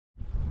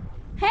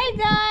Hey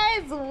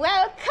guys,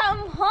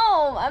 welcome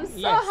home. I'm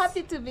so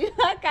happy to be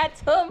back at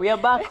home. We are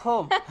back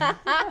home.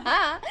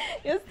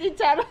 Your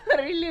teacher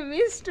really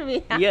missed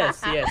me.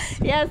 Yes.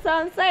 Yeah, so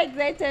I'm so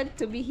excited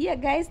to be here,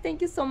 guys.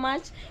 Thank you so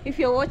much. If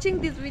you're watching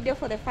this video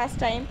for the first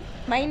time,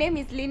 my name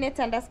is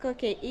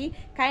Lynette_KE.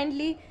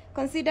 Kindly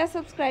consider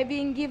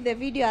subscribing, give the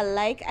video a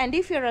like, and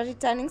if you're a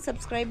returning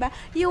subscriber,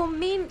 you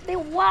mean the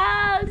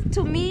world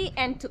to me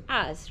and to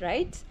us,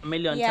 right? A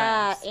million times.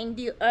 Yeah, and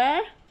you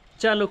are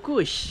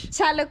Chalokush.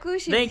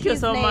 Chalokush. Thank you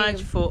so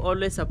much for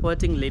always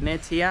supporting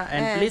Lynette here,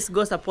 and please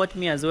go support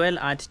me as well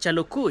at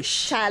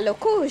Chalokush.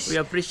 Chalokush. We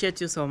appreciate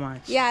you so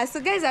much. Yeah,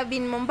 so guys, I've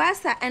been in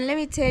Mombasa, and let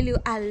me tell you,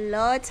 a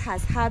lot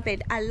has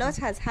happened.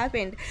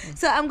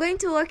 So I'm going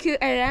to walk you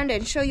around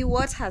and show you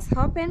what has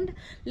happened.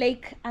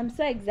 Like, I'm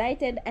so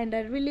excited, and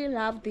I really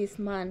love this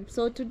man.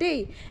 So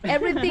today,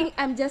 everything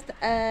I'm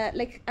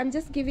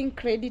just giving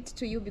credit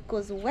to you,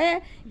 because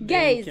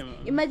guys,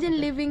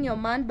 imagine leaving your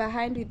man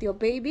behind with your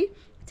baby,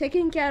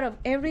 taking care of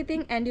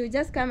everything, and you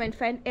just come and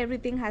find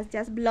everything has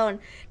just blown.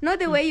 Not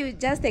the way you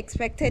just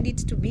expected it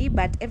to be,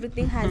 but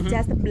everything has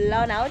just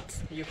blown out.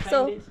 You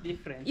find it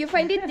different. You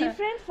find it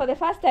different. For the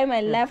first time,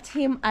 I left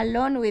him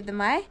alone with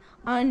my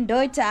own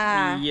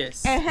daughter.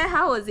 Yes.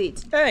 How was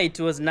it? It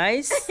was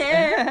nice.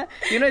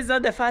 You know, it's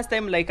not the first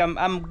time. Like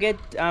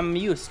I'm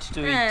used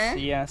to it.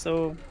 Yeah.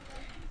 So,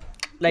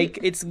 like,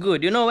 it's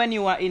good. You know, when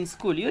you were in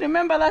school, you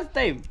remember that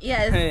time?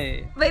 Yes.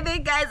 Hey. By the way,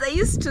 guys, I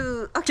used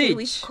to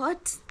teach.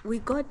 We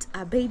got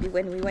a baby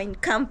when we were in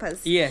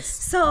campus. Yes.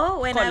 So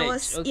when college. I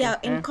was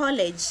in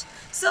college.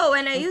 So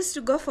when I used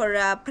to go for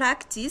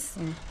practice,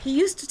 he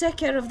used to take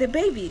care of the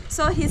baby.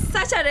 So he's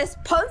such a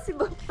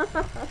responsible.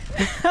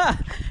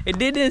 It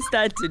didn't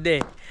start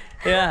today.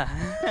 Yeah.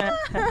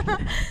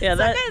 Yeah, so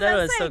that guys,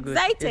 was I'm so good.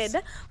 excited.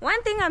 Yes.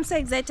 One thing I'm so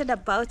excited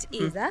about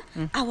is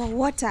our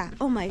water.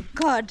 Oh my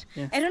God.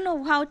 Yeah. I don't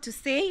know how to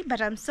say,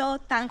 but I'm so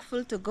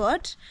thankful to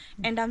God,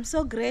 and I'm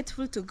so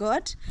grateful to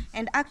God.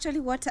 And actually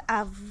what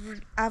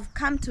I've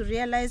come to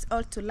realize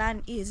or to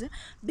learn is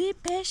be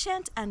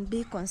patient and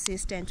be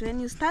consistent. When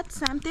you start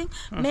something,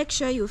 make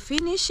sure you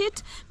finish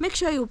it. Make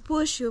sure you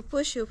push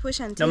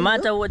until No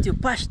matter what you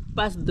pass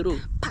through.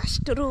 Pass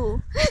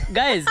through.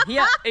 Guys,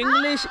 here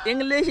English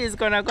is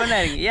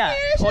cornering. Yeah.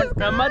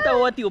 No matter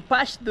what you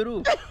pass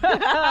through.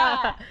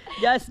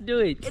 Just do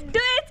it. Do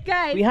it,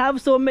 guys. We have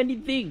so many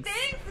things.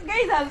 Thanks,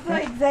 guys. I'm so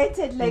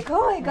excited. Like,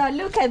 oh my God,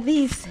 look at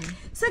this.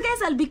 So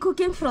guys, I'll be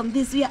cooking from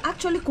this. We are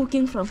actually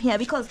cooking from here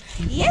because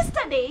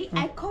yesterday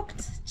I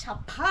cooked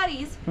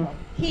chapatis from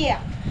here.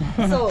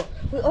 So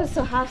we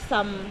also have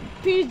some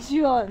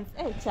pigeons.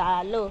 Hey,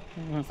 Chalo.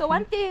 So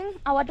one thing,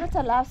 our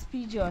daughter loves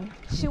pigeon.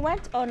 She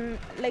went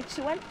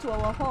to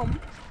our home,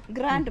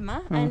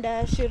 grandma,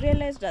 and she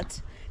realized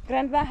that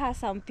grandma has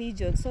some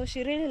pigeons. So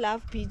she really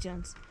loves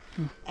pigeons.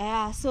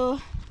 So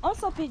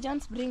also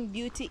pigeons bring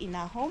beauty in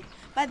our home,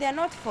 but they're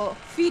not for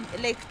feed,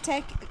 like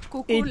take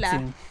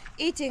kukula.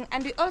 Eating.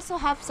 And we also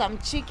have some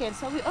chickens,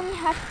 so we only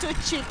have 2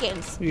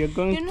 chickens. We are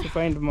going to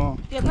find more.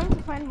 We are going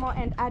to find more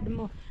and add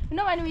more. You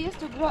know, when we used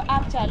to grow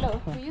up, Chalo,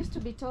 we used to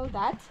be told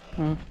that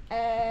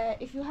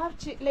if you have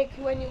like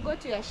when you go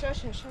to your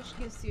shosh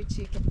gives you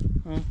chicken.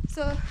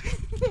 So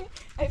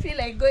I feel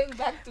like going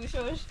back to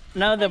shosh.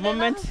 Now the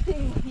moment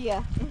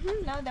here.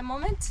 Now the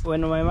moment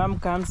when my mom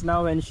comes,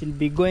 now when she'll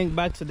be going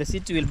back to the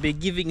city, we'll be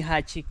giving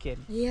her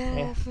chicken.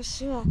 Yeah, for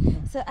sure.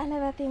 So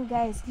another thing,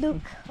 guys,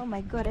 look. Oh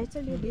my God, I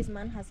tell you, this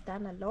man has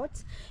done a lot.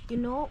 You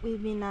know,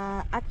 we've been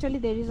actually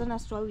the reason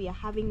as well we are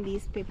having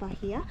this paper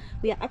here,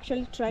 we are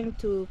actually trying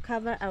to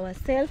cover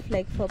ourselves,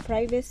 like for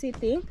privacy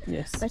thing.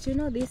 Yes. But you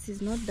know, this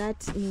is not that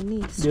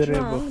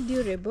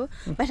durable.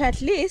 But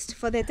at least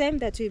for the time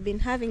that we've been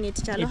having it,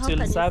 Chalo, it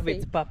will serve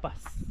its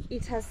purpose.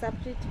 It has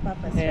separate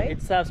purpose, yeah, right?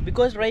 It serves,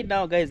 because right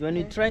now, guys, when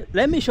you try,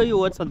 let me show you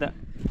what's on the,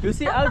 you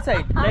see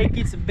outside, like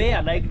it's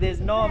bare, like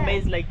there's no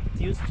maze like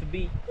it used to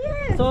be.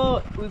 Yes.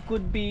 So we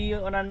could be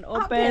on an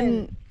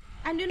open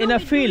and you know, in a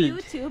we field.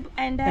 do YouTube,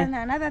 and then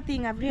another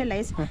thing I've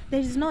realized,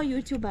 there is no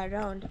YouTube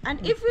around.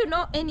 And if you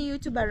know any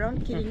YouTube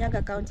around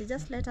Kirinyaga County,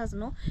 just let us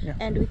know,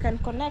 and we can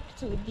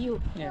connect with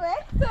you.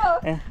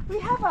 So we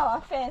have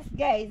our fence,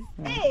 guys.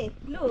 Hey,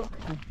 look.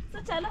 So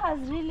Chalo has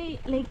really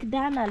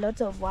done a lot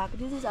of work.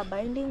 This is a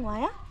binding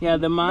wire. Yeah,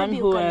 the man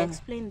maybe who you can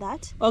explain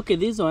that. Okay,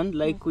 this one,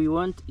 like we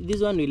want,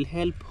 this one will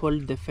help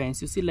hold the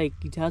fence. You see, like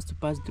it has to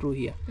pass through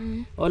here.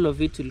 All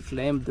of it will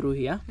climb through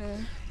here.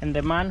 And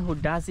the man who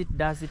does it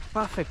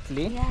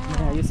perfectly.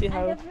 Yeah, you see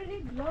how they've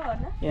really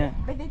grown. Yeah.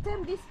 By the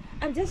time this,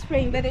 I'm just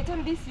praying, by the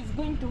time this is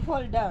going to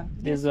fall down,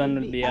 this one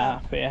will be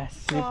up.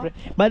 Yes.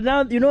 But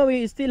now, you know,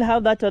 we still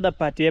have that other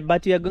part here,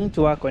 but we are going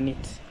to work on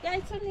it. Yeah,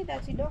 it's only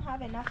that we don't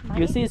have enough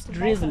money. You see, it's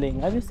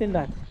drizzling. Have you seen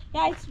that?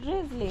 Yeah, it's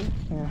drizzling.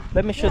 Yeah.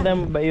 Let me show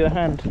them by your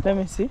hand. Let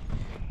me see.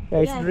 Yeah,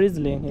 it's Yeah.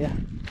 drizzling. Yeah.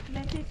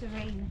 Let it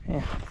rain.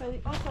 Yeah. So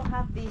we also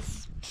have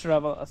this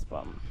Travel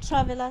spam.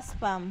 traveler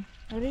spam.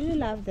 I really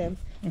love them.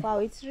 Wow,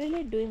 it's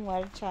really doing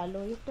well,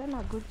 Charlo. You've done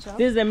a good job.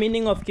 This is the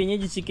meaning of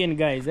Kienyeji chicken,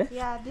 guys. Eh?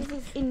 Yeah, this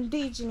is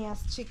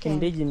indigenous chicken.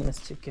 Indigenous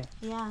chicken.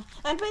 Yeah.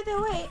 And by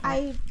the way,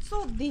 I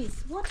saw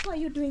this. What were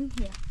you doing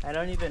here? I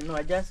don't even know.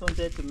 I just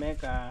wanted to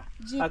make a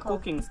Jiko.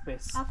 cooking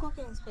space. A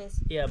cooking space.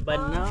 Yeah,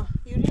 but now,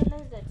 You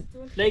realize that it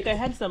won't like, I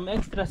had some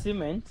extra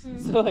cement,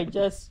 so I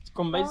just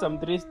combined some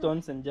 3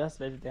 stones and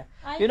just left it there.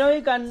 You know,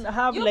 you can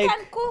have You like.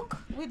 can cook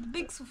with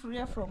big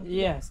sufuria from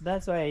here. Yes,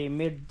 that's why I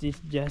made this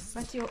just.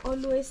 But you're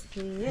always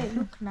here.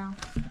 Look now.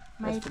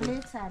 My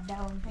plates are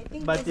down. I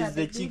think But these it's are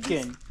the babies.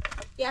 chicken.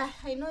 Yeah,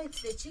 I know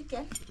it's the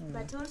chicken,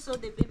 but also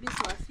the babies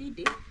were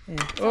feeding.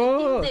 Yeah. So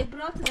Oh, if they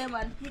brought them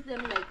and put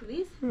them like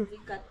this, they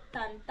got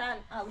turn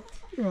out.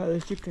 yeah, the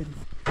chicken.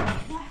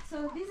 Yeah,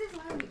 so this is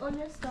where we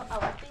always store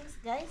our things,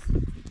 guys.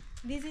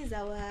 This is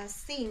our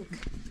sink.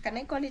 Can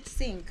I call it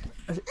sink?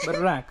 But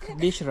rack,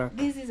 dish rack.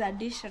 This is a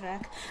dish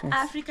rack.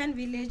 African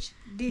village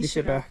dish,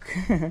 Dish rack.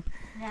 rack.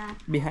 Yeah.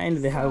 Behind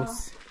the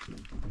house.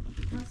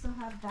 We also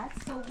have that.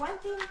 So one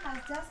thing has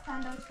just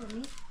turned out for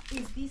me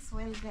is this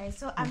well, guys.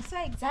 So I'm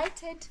so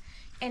excited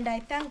and I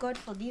thank God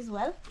for this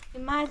well.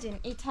 Imagine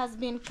it has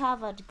been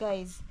covered,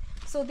 guys.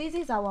 So this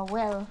is our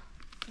well.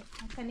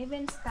 I can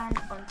even stand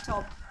on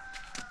top.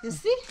 You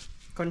see?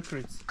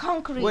 Concrete.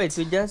 Concrete. Wait,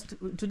 we just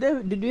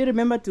today. Did we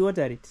remember to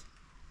water it?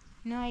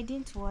 No, I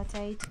didn't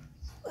water it.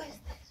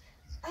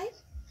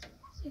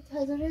 It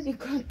has already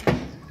gone.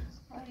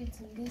 Or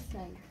it's on this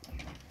side.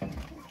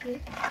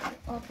 Okay,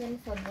 open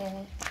for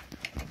the.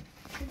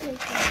 Okay.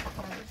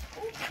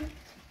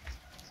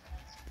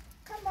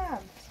 Come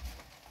out.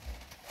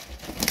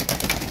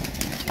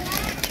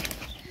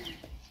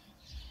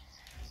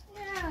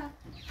 Yeah.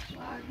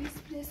 Wow, this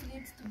place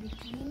needs to be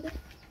cleaned.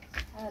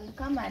 I'll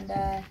come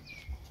and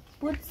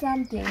put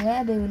something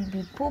where they will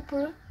be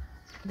purple.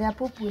 Their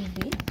poop will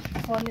be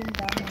falling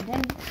down, and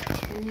then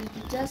we will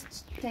be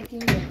just taking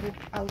the poop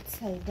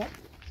outside.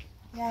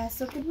 Yeah,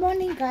 so good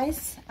morning,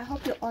 guys. I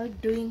hope you're all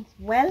doing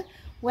well.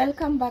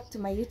 Welcome back to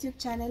my YouTube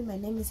channel. My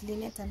name is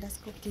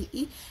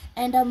Lynette_KE,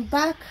 and I'm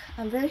back.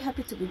 I'm very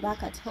happy to be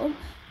back at home,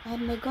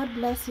 and may God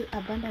bless you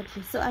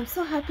abundantly. So I'm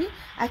so happy.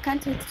 I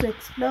can't wait to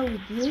explore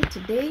with you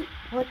today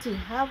what we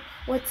have,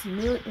 what's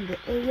new in the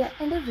area,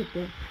 and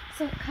everything.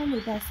 So come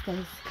with us,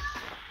 guys.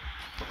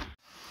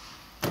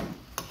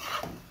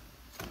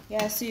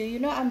 Yeah, so you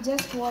know, I'm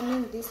just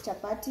warming these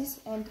chapatis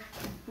and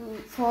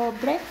for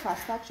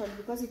breakfast actually,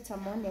 because it's a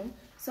morning.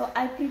 So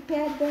I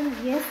prepared them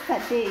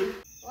yesterday.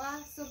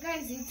 Wow, so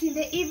guys, it's in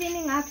the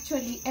evening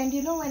actually, and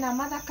you know, when a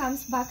mother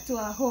comes back to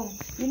her home,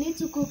 you need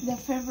to cook the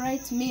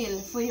favorite meal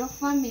for your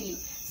family.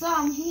 So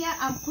I'm here,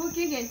 I'm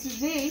cooking, and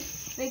today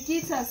the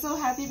kids are so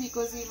happy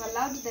because we've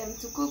allowed them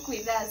to cook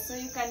with us. So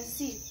you can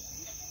see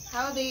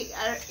how they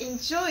are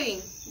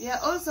enjoying. They are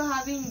also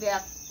having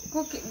their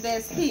cooking,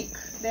 their stick,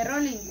 the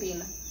rolling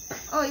pin.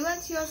 Oh, you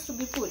want yours to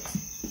be put?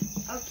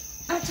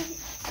 Okay.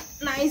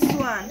 Nice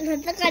one. So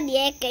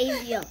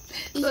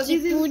this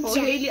is for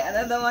Haley,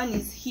 another one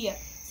is here.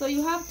 So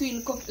you have to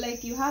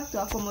you have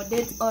to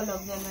accommodate all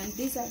of them, and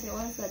these are the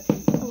ones that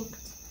is cooked.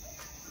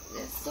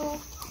 They're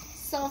so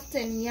soft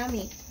and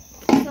yummy.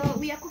 So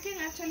we are cooking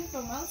actually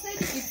from outside.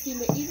 It's in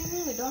the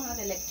evening, we don't have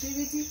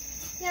electricity.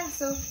 Yeah,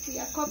 so we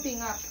are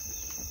coping up.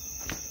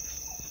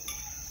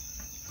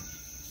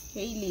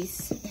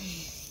 Haley's.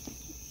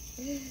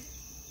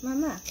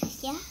 Mama,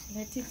 Yeah?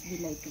 let it be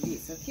like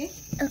this, okay?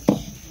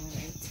 Okay.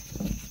 Alright.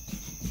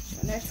 So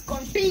let's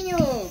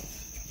continue.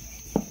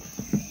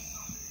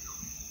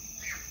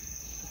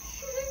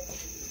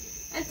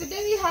 And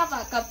today we have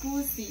a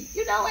kapusi.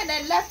 You know, when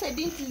I left, I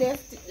didn't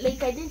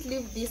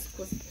leave this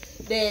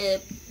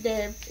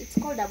it's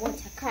called a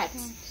water cat.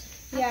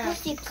 Yeah.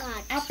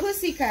 Pussycat. A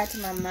pussycat,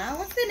 Mama.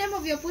 What's the name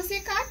of your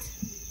pussycat?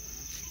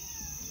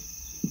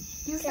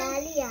 You say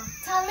Talia.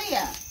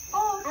 Talia.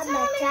 Oh, I'm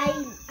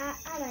Talia.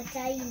 a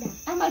China.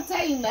 I'm a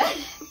China.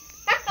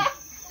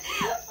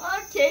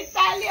 Okay,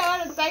 Talia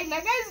or China.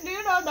 Guys, do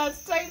you know that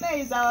China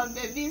is our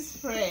baby's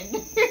friend?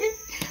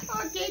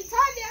 Okay,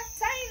 Talia,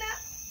 China.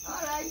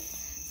 Alright,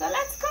 so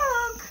let's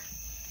cook.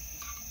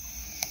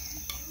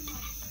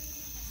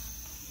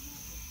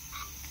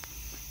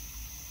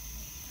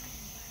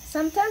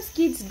 Sometimes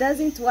kids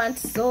doesn't want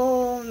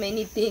so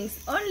many things.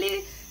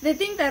 Only the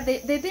thing that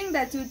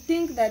you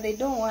think that they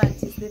don't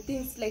want is the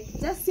things like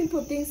just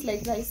simple things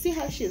like that. You see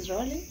how she's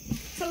rolling?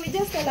 So we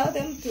just allow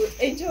them to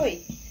enjoy.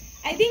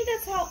 I think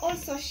that's how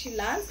also she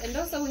learns. And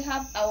also we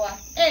have our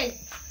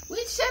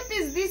which shape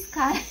is this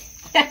car?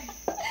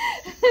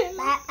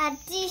 A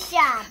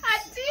t-shirt. A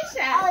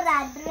t-shirt. Or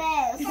a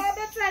dress. Oh,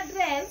 that's a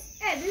dress.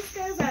 Hey, these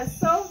guys are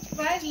so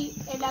funny,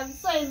 and I'm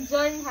so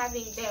enjoying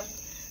having them.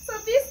 So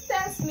this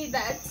tells me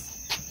that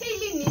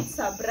Haley needs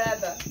a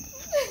brother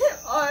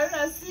or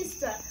a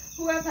sister,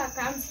 whoever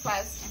comes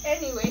first.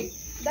 Anyway,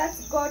 that's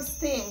God's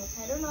thing.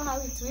 I don't know how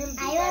it will be.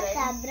 I want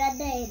a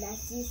brother and a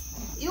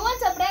sister. You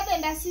want a brother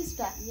and a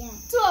sister? Yeah.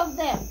 2 of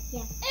them?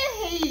 Yeah.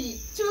 Hey, Haley,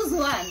 choose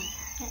one.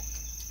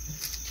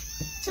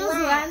 Choose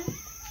One. one.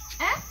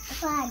 Eh?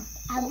 One.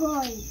 A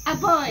boy. A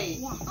boy.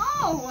 Yeah.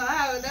 Oh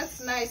wow, that's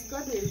nice.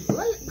 God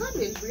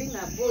will bring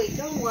a boy.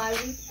 Don't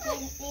worry.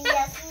 In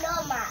your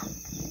stomach.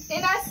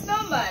 In a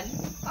snowman.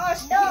 Oh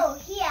No,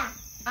 here.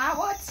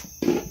 what?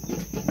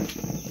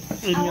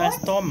 In A your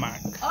what?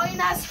 stomach. Oh, in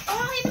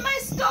my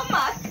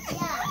stomach.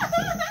 Yeah.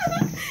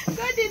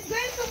 God is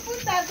going to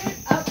put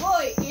a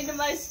boy in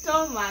my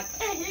stomach.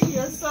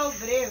 You're so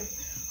brave.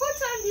 Who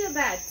told you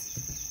that?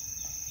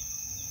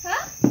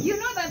 Huh? You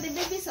know that the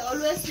babies are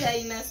always there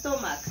in a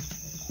stomach.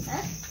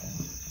 Huh?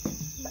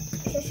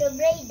 Shosho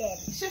Braden.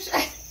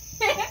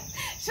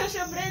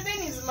 Shosho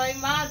Braden is my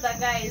mother,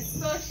 guys.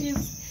 So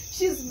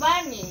she's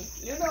burning.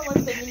 You know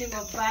what's the meaning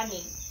of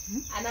burning?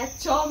 And a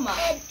choma.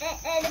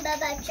 And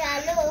Baba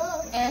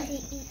Chalo. Eh.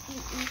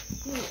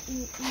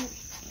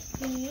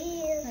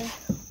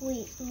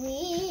 We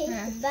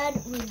burn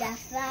with the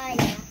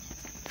fire.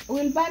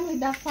 We'll burn with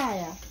the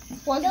fire.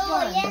 What No,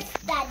 fun?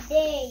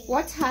 yesterday.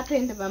 What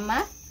happened,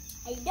 Mama?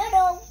 I don't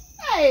know.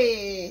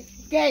 Hey,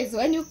 guys,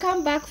 when you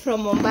come back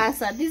from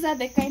Mombasa, these are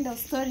the kind of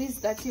stories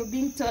that you're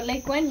being told,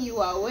 like when you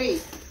are away.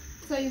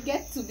 So you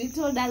get to be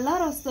told a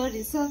lot of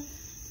stories. So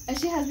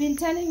she has been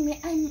telling me,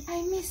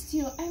 I missed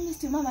you,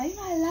 Mama. You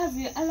know, I love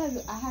you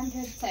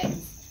 100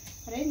 times.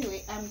 But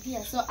anyway, I'm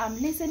here, so I'm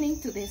listening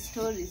to the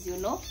stories, you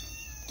know.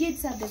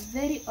 Kids are the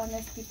very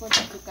honest people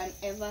that you can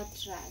ever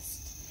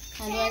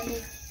trust.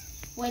 And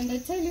when they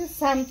tell you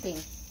something,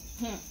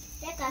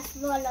 Take a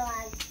small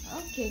one.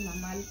 okay,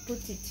 Mama, I'll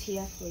put it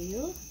here for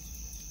you.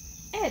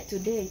 Hey,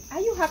 today,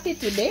 are you happy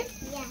today?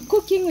 Yeah.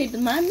 Cooking with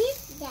Mommy?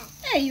 Yeah.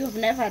 Hey, you've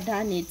never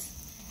done it.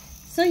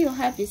 So you're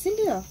happy,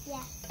 Cindy? Yeah.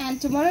 And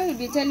tomorrow you'll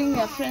be telling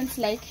your friends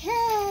like,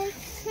 hey,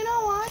 you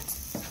know what?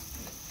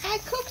 I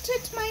cooked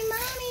with my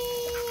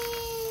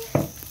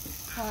mommy.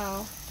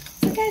 Wow.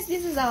 So guys,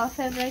 this is our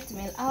favorite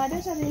meal. Our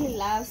daughter really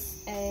loves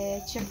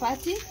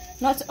chapati.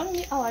 Not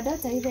only our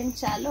daughter, even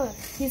Chalo.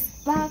 He's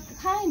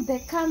behind the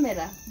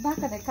camera, back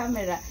of the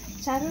camera.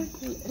 Chalo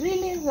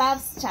really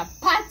loves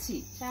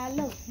chapati.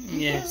 Chalo.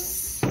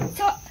 Yes.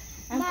 So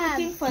I'm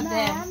cooking for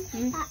them.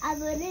 I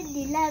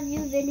already love you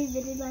very,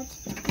 very much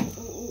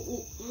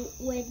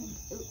when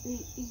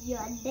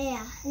you're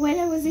there. When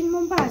I was in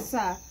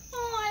Mombasa.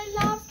 Oh,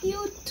 I love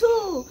you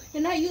too.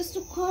 And I used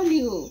to call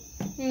you.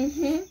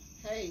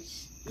 Hey,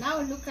 now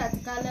look at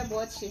Caleb,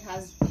 what he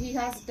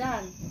has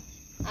done.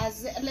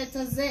 As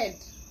letter Z.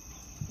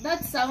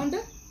 That sound.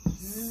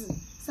 Z.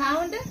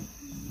 Sound.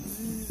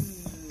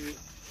 Z.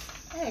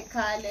 Hey,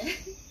 Caleb.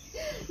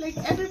 Like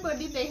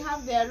everybody, they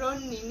have their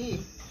own nini.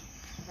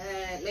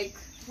 Like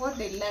what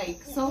they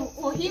like. So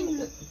for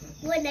him,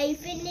 When I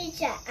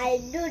finish, I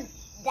do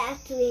that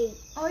way.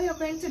 oh, you're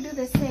going to do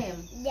the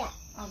same. Yeah.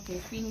 Okay,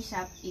 finish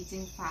up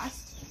eating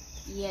fast.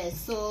 Yes,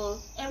 so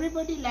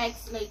everybody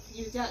likes, like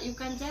you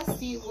can just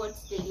see what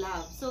they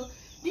love. So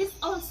this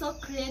also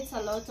creates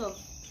a lot of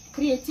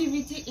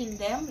creativity in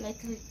them. Like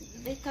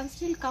they can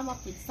still come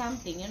up with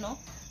something, you know.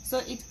 So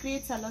it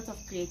creates a lot of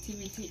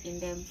creativity in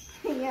them.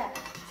 Yeah.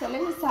 So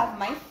let me serve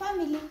my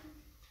family.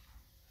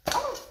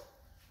 Oh.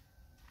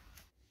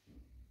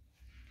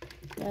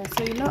 Yeah,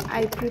 so you know,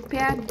 I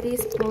prepared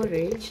this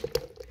porridge.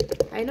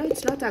 I know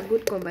it's not a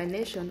good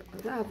combination,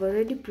 although I've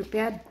already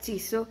prepared tea.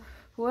 So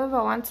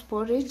whoever wants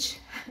porridge,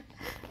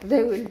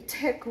 they will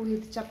take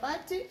with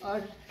chapati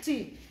or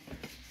tea.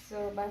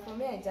 So, but for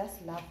me, I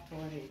just love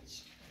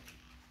porridge.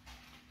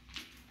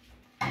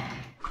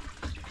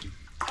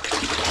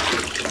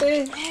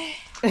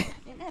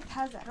 It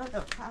has a lot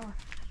of power.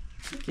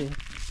 Okay.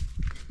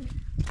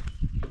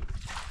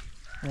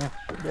 Yeah,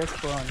 just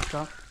pour on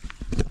top.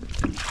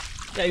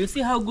 Yeah, you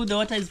see how good the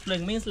water is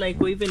flowing? Means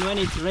like even when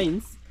it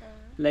rains,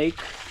 like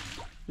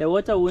the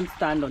water won't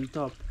stand on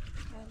top.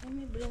 Let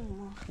me bring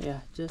more. Yeah,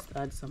 just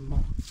add some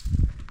more.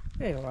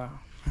 Hey, wow.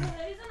 So the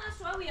reason as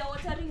why we are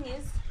watering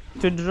is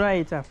To dry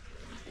it up.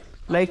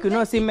 Like, you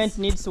know, cement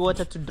needs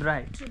water to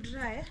dry. to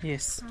dry.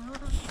 Yes.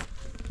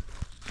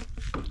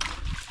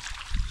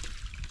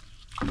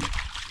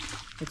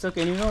 It's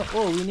okay. You know,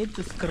 oh, we need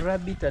to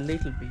scrub it a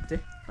little bit.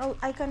 Oh,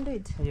 I can do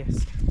it.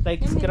 Yes.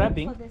 Like Let me look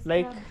scrubbing, for the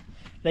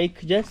like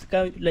scrub. just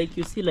like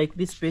you see like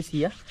this space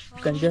here,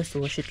 you can just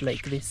wash it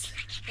like this.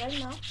 Right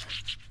now,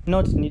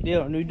 Not need,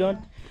 we don't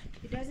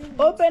it doesn't.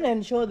 open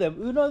and show them.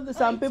 You know,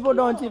 some it's people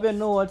don't closed. even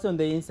know what's on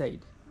the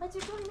inside. But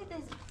you told me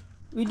there's.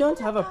 We don't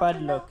have a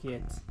padlock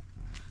yet.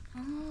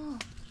 Oh.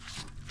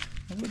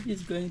 Somebody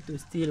is going to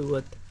steal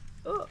water.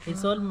 Oh,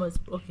 it's almost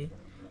okay.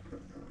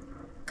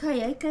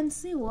 Okay, I can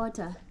see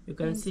water. You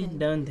can see it inside.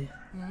 down there.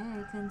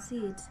 Yeah, I can see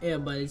it. Yeah,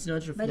 but it's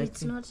not reflecting. But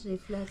it's not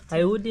reflecting.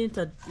 I wouldn't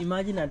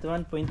imagine at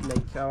one point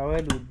like our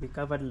well would be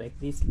covered like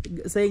this,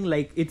 saying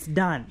like it's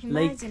done.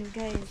 Imagine,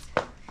 guys.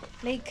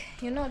 Like,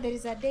 you know, there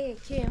is a day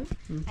I came,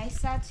 I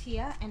sat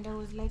here and I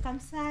was like, I'm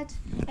sad.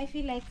 I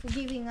feel like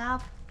giving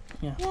up.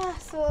 Yeah. Yeah,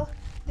 so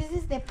this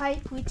is the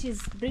pipe which is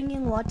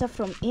bringing water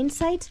from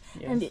inside.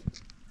 Yes. And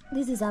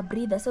this is a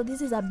breather. So this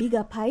is a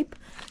bigger pipe.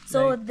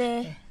 So Like,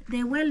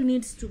 the well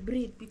needs to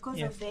breathe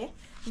because of the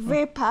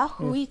vapor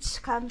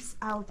which comes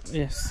out.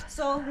 Yes.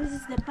 So this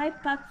is the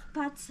pipe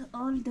parts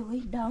all the way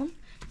down,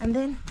 and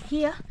then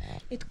here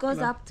it goes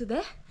up to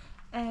the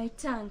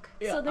tank.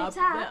 So the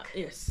tank,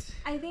 yes.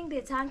 I think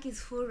the tank is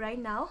full right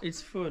now.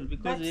 It's full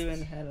because we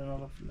even had an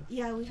overflow.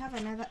 Yeah, we have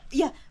another.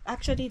 Yeah,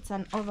 actually it's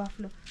an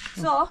overflow.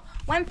 So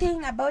one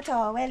thing about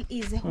our well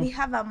is we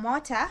have a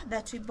motor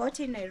that we bought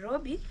in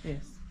Nairobi.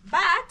 Yes.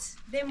 But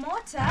the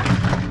motor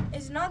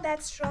is not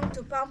that strong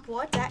to pump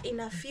water in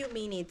a few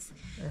minutes.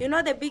 You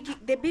know the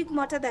big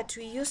motor that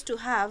we used to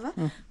have,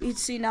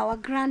 it's in our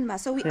grandma.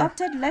 So we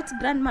opted let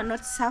grandma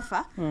not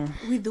suffer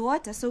with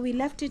water. So we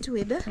left it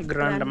with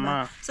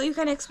grandma. So you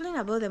can explain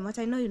about the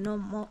motor. I know you know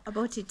more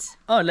about it.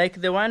 Oh,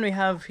 like the one we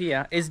have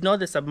here is not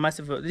the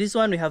submersible. This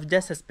one we have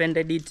just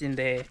suspended it in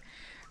the,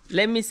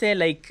 let me say,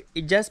 like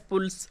it just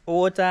pulls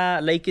water,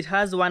 like it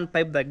has one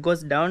pipe that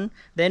goes down,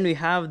 then we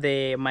have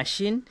the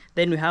machine,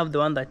 then we have the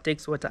one that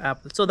takes water up.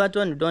 So that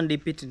one we don't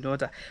dip it in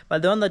water,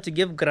 but the one that you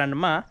give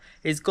grandma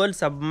is called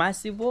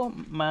submersible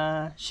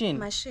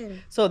machine.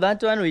 So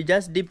that one we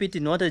just dip it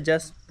in water,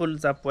 just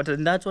pulls up water,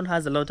 and that one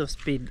has a lot of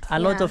speed, a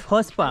lot of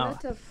horsepower.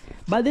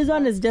 But this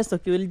one is just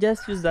okay. We'll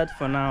just use that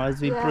for now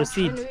as we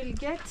proceed. When we'll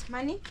get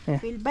money,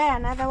 we'll buy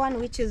another one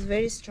which is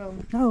very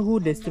strong. Now who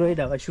destroyed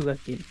our sugar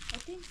cane? I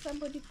think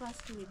somebody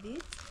passed with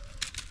it.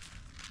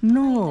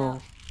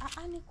 No. It's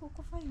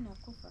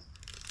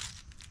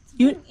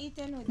being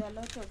eaten with a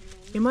lot of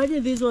money.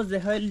 Imagine this was the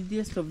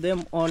healthiest of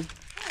them all. Yeah.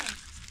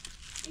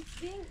 It's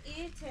being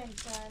eaten,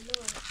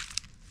 Carlo.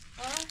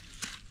 Oh,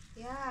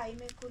 yeah,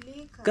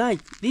 imekulika. Guys,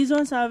 these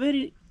ones are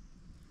very,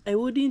 I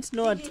wouldn't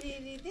know what.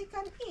 They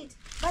can eat.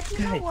 But you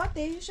know what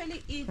they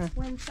usually eat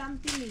when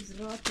something is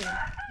rotten?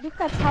 Look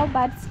at how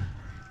birds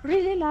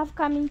really love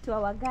coming to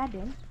our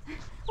garden.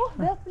 Oh,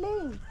 they're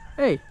playing.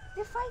 Hey.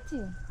 They're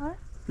fighting, huh?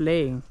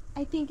 Playing.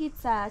 I think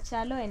it's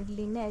Charlo and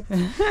Lynette.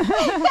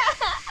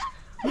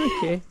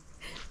 Okay.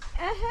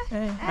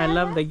 I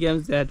love the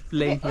games that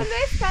playing. They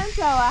always come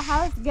to our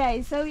house,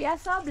 guys. So we are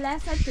so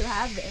blessed to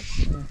have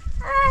them.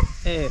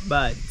 Hey,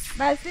 but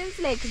seems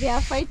like they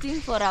are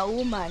fighting for a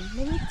woman.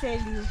 Let me tell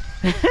you.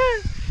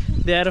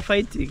 they are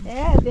fighting.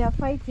 Yeah, they are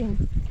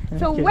fighting.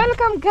 So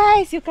welcome,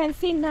 guys. You can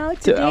see now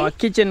today, to our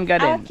kitchen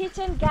garden. Our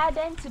kitchen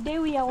garden. Today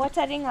we are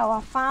watering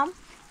our farm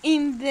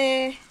in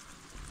the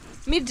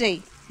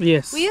midday.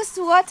 Yes. We used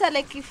to water,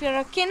 like if you're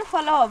a keen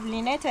follower of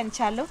Lynette and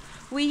Charlo,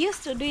 we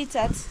used to do it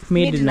at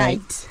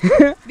midnight.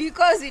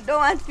 Because we don't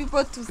want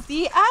people to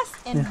see us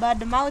and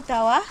badmouth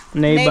our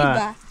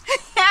neighbor.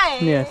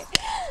 Yes.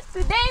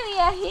 Today we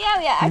are here.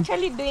 We are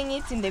actually doing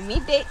it in the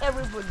midday.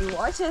 Everybody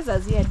watches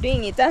as we are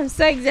doing it. I'm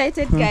so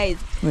excited, guys.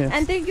 Yes.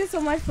 And thank you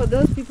so much for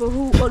those people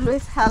who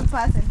always help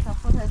us and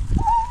support us.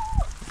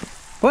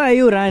 Why are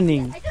you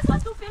running? I just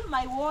want to fill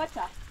my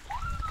water.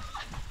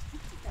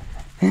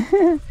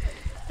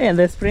 And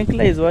the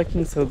sprinkler is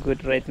working so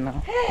good right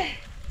now.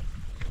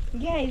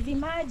 Guys,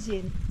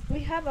 imagine we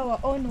have our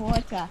own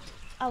water,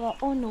 our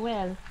own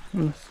well,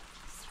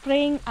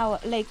 spraying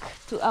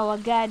to our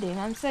garden.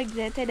 I'm so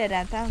excited and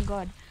I thank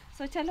God.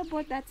 So Charlo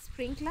bought that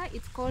sprinkler.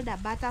 It's called a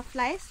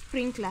butterfly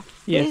sprinkler.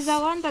 Yes. There is a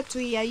one that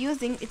we are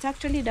using. It's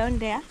actually down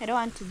there. I don't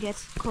want to get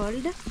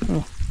cold.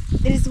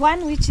 There is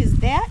one which is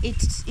there.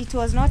 It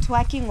was not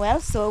working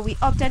well, so we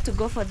opted to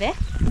go for the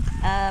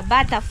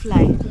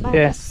butterfly.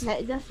 Yes.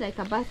 Just like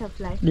a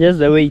butterfly. Just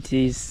the way it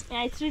is.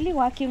 Yeah, it's really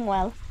working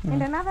well.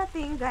 And another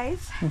thing,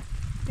 guys,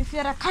 if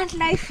you're a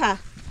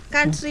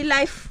country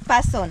life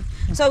person,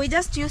 so we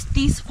just use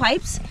these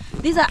pipes.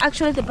 These are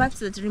actually the pipes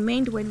that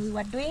remained when we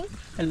were doing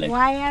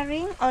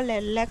wiring all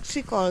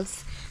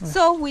electricals.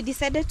 So we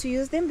decided to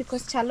use them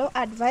because Charlo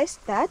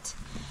advised that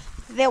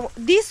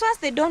these ones,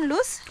 they don't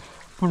lose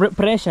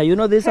pressure. You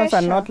know, these ones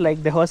are not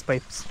like the hose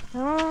pipes.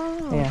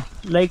 Oh. Yeah,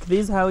 like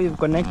this how you've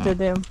connected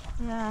them.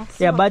 Yeah,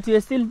 Yeah, but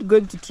we're still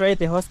going to try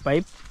the hose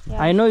pipe.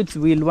 Yeah. I know it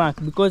will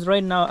work because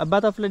right now a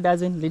butterfly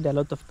doesn't need a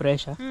lot of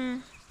pressure.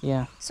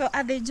 Yeah. So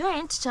at the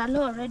joint,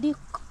 Charlo already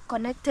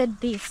connected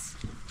this.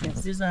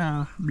 Yes, these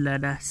are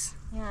bladders.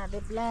 Yeah,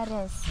 the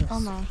bladders. Yes. Oh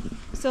my.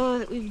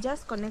 So we've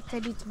just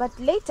connected it, but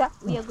later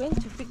we are going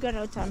to figure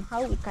out on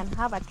how we can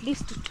have at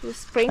least 2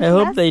 sprinklers. I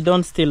hope they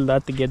don't steal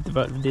that to get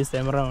this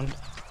time around.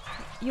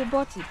 You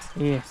bought it?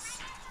 Yes.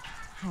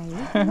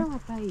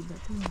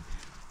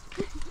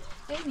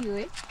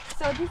 Anyway,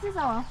 so this is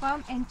our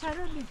farm, and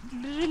Charlo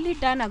really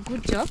done a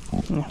good job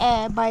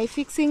by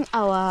fixing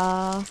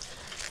our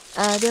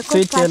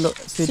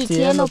sweet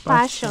yellow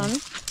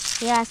passion.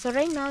 Yeah, so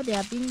right now they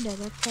are being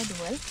directed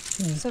well.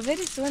 So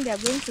very soon they are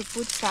going to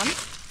put some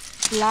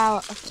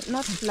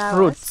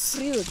fruits.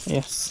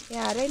 Yes.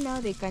 Yeah, right now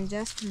they can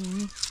just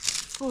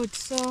put.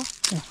 So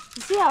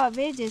you see our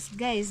veggies,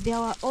 guys, they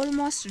were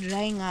almost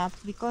drying up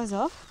because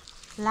of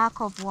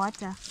lack of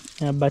water.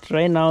 Yeah, but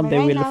right now they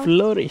will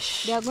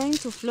flourish. They are going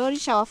to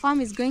flourish. Our farm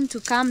is going to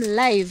come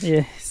live.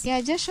 Yes. Yeah,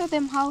 just show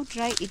them how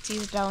dry it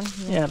is down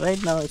here. Yeah, right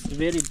now it's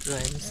very dry.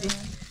 You see?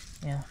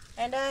 Yeah.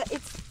 And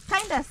it's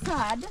kind of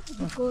sad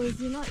because,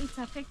 you know, it's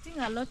affecting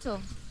a lot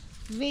of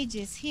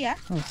veggies here.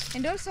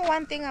 And also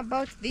one thing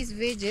about these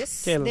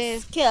veggies, Kales.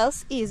 the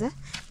kales is,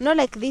 not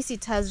like this,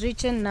 it has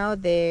written now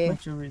the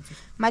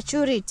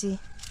maturity.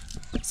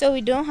 So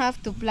we don't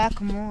have to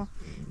pluck more.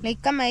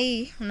 Like kama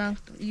hii,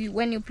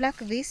 when you pluck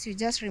this, you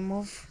just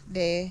remove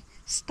the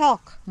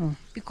stalk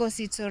because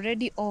it's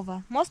already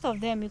over. Most of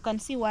them, you can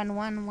see one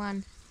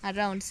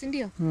around,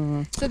 Cindy.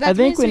 So that I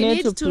think means we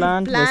need to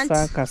plant the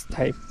suckers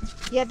type.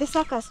 Yeah, the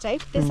suckers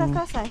type. The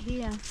suckers are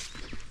here.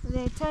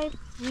 The type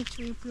which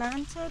we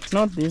planted.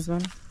 Not this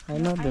one. I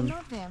know I them. know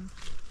them.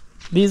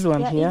 This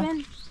one Yeah, here.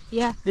 even,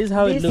 yeah. This is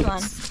how it This looks.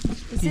 one.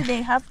 You see,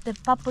 they have the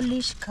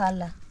purplish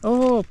color.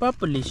 Oh,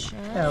 purplish.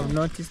 I have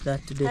noticed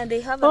that today. And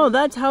they have Oh,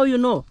 that's how you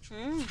know.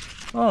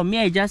 Mm. Oh, me,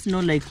 I just know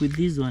like with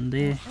this one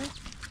there.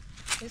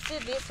 You see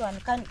this one.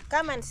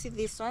 Come and see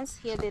these ones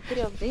here, the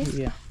three of these,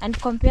 Yeah. and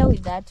compare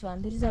with that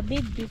one. There is a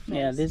big difference.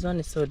 Yeah, this one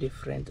is so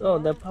different. Oh,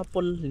 the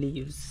purple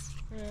leaves.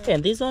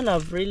 And this one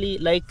have really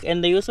like,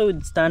 and they also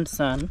withstand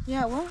sun.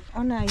 Yeah, well,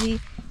 ona hii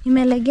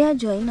imelegea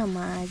juu haina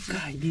maji.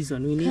 Guy, this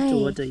one we need to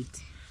Hey. water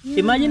it.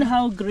 Imagine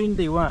how green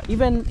they were.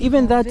 Even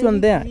that very one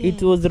there, green.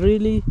 it was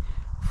really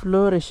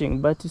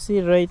flourishing. But you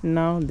see, right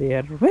now they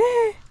are.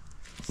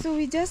 So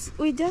we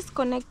just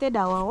connected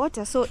our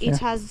water, so it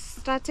has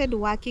started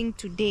working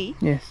today.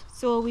 Yes.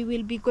 So we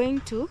will be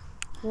going to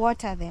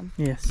water them.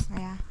 Yes.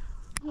 Yeah.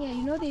 Yeah,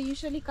 you know they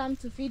usually come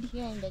to feed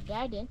here in the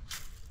garden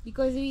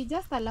because we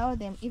just allow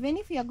them. Even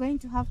if we are going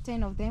to have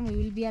 10 of them, we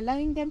will be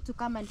allowing them to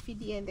come and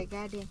feed here in the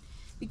garden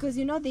because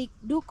you know they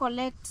do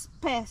collect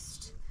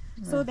pests.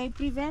 So they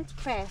prevent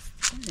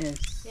pests.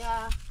 Yes.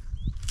 Yeah.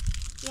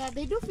 Yeah,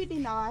 they do feed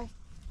in our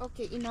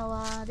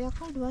they are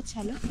called what,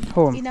 Chalo?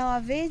 Home. In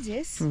our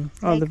veggies.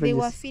 all the Like they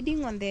were veggies.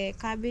 feeding on the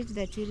cabbage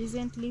that we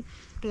recently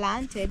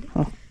planted.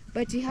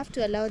 But you have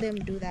to allow them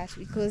do that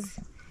because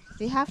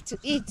they have to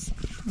eat.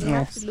 They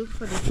have Yes. to look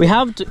for the We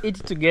have to eat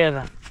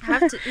together.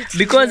 have to eat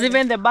Because together.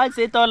 even the birds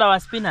ate all our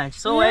spinach.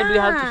 So why do we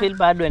have to Yeah. feel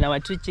bad when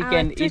our two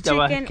chicken two eat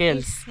our chicken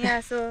kales?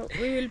 Yeah, so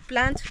we will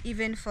plant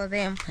even for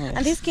them. Yes.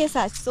 And these kales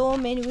are so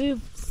many.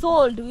 We've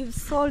sold by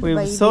We've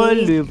the sold,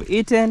 day. we've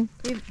eaten.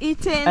 We've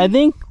eaten. I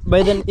think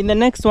in the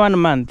next 1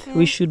 month,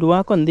 we should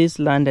work on this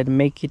land and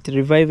make it,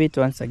 revive it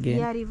once again.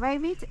 Yeah,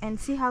 revive it and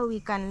see how we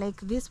can,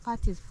 like, this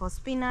part is for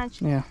spinach,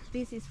 Yeah.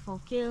 this is for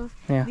kale,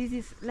 Yeah. this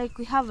is like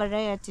we have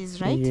varieties,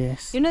 right?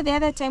 Yes. You know, the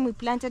other time we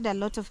planted a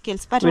lot of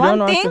kales, but We one don't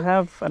want thing, to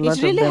have a lot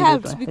it really of them.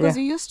 helps because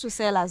we used to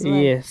sell as well.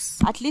 Yes.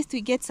 At least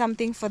we get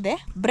something for the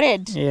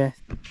bread. Yes.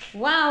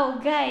 Wow,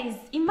 guys,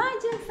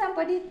 imagine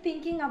somebody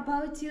thinking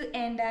about you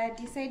and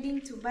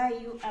deciding to buy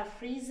you a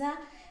freezer.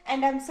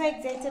 And I'm so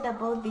excited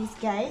about these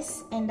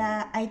guys, and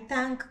I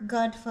thank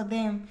God for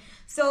them.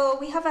 So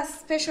we have a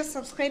special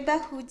subscriber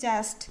who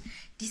just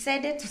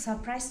decided to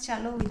surprise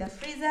Chalo with a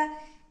freezer,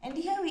 and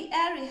here we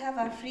are, we have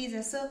a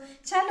freezer. So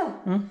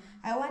Chalo,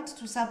 I want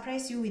to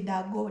surprise you with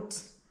a goat.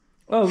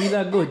 Oh, with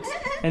a goat.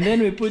 And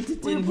then we put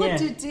it We in put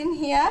here. it in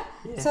here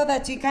so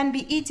that you can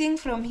be eating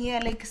from here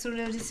like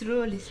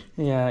slowly.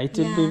 Yeah, it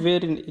will be Yeah.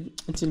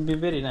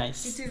 very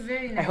nice. It is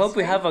very nice. I hope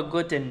we right? have a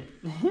goat and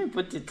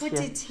put it Put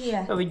here. it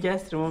here. So we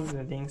just remove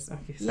the things.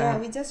 Okay, so Yeah,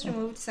 we just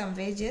removed some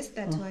veggies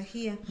that were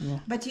here. Yeah.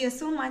 But you're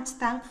so much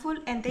thankful,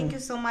 and thank you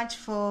so much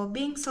for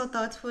being so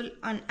thoughtful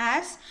on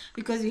us,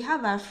 because we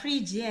have a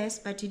fridge, yes,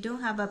 but you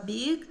don't have a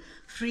big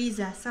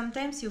freezer.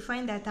 Sometimes you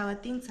find that our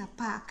things are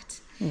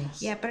packed.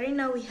 Yes. Yeah, but right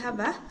now we have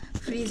a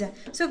freezer.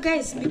 So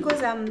guys,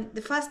 because I'm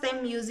the first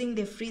time using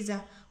the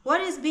freezer, what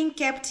is being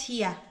kept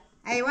here?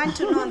 I want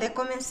to know in the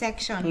comment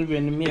section.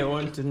 even me, I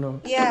want to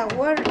know. Yeah,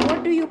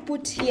 what do you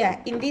put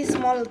here in this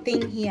small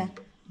thing here?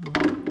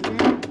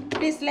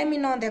 Please let me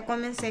know in the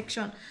comment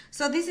section.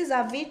 So this is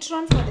a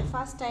Vitron for the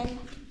first time.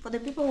 For the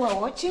people who are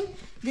watching,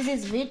 this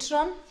is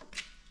Vitron,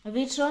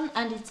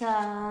 and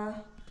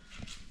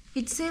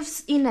it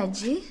saves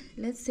energy.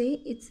 Let's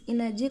say its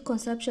energy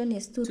consumption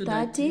is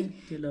 230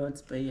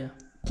 kilowatts per year.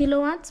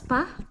 kilowatts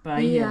per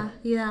year.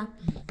 Yeah,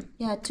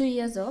 2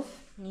 years of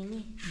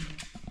nini.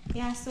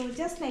 Yeah, so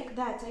just like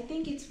that, I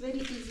think it's very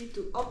easy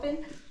to open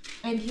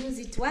and use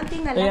it. One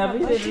thing I They love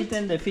have about even it.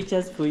 written the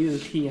features for you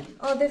here.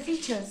 Oh, the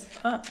features.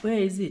 Ah, where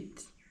is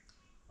it?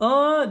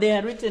 Oh, they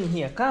are written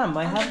here. Come,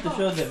 I have to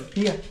show them.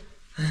 Here.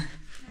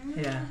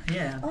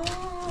 Yeah.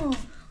 Oh,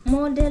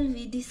 model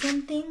VD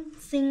something,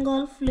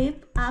 single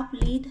flip up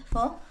lid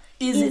for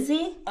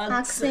easy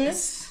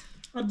access,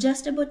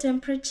 adjustable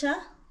temperature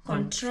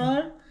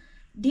control,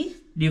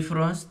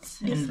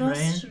 Defrost and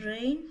defrost, rain.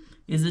 rain.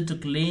 Easy to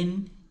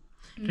clean.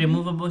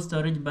 Removable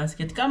storage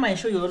basket. Come, I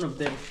show you all of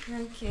them.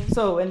 Okay.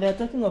 So when they're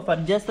talking of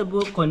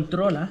adjustable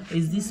controller,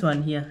 is this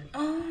one here.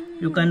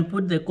 You can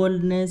put the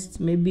coldness,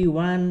 maybe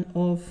 1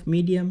 off,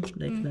 medium,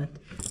 like that.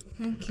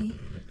 Okay.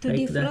 To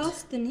Like that.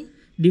 defrost, ni?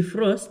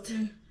 Defrost,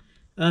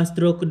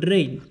 stroke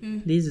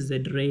drain. This is a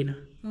drainer.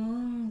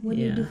 Oh, when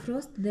Yeah. you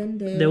defrost, then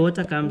The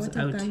water comes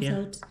out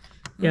here.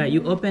 Yeah,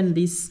 you open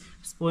this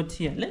spot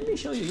here. Let me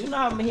show you. You know,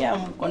 I'm here,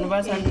 I'm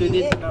conversant with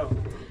it now.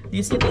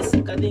 You see this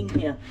thing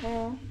here?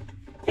 Oh.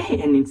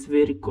 Hey, and it's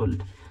very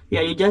cold.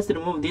 Yeah, you just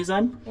remove this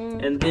one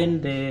and then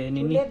the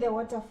nini. Let the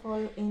water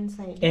fall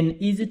inside. And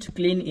easy to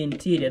clean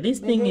interior. This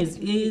thing is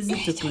easy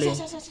to clean.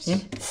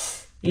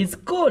 It's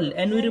cold,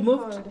 and we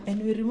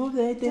remove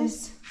the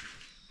items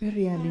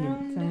very early.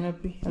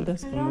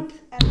 Around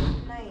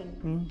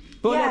 9.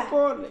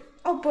 Pole.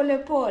 Oh,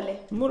 pole.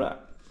 Mura.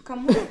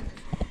 Come on.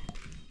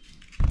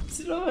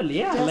 Slowly,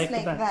 yeah, Just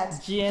like that.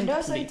 Gently. And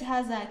also it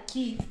has a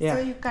key, Yeah.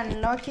 so you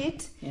can lock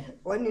it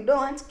when you don't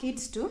want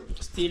kids to.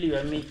 Steal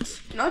your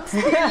meat. Not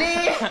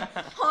stealing.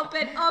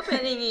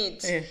 Opening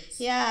it. Yes.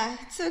 Yeah,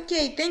 it's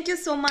okay. Thank you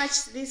so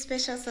much, this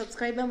special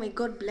subscriber. May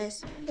God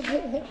bless.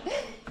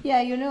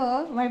 Yeah, you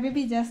know, my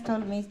baby just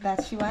told me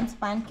that she wants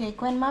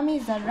pancake. When mommy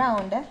is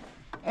around,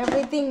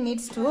 everything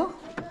needs to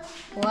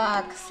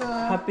work. So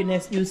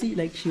Happiness, you see,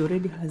 like she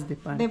already has the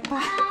pan. the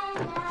pan.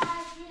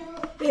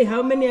 Hey,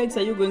 how many eggs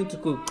are you going to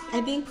cook? I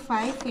think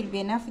 5 will be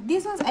enough.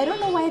 These ones, I don't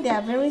know why they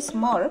are very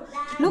small.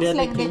 Looks They're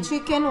like the the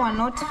chicken were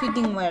not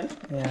feeding well.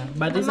 Yeah,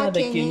 but these Mama are the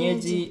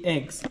kienyeji. kienyeji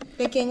eggs.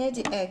 The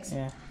kienyeji eggs.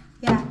 Yeah.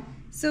 Yeah.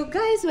 So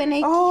guys, when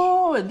I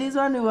Oh, this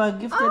one were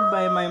gifted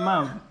by my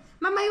mom.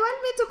 Mama, you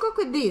want me to cook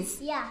with this?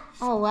 Yeah.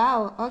 Oh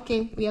wow.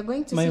 Okay, we are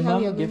going to My see how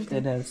mom we are going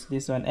gifted to. us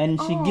this one, and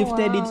she Oh,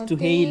 gifted wow, it to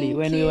Hailey thank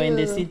when we were in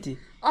the you. city.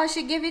 Oh,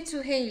 she gave it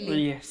to Hailey. Oh,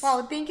 yes.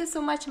 Wow, thank you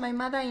so much, my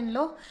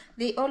mother-in-law.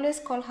 They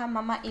always call her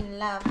Mama in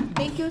love.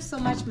 Thank you so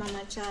much,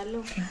 Mama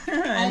Chalo.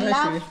 I know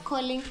love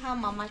calling her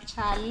Mama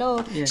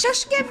Chalo. Yeah.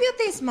 Shosh gave you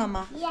this,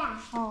 Mama. Yeah.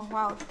 Oh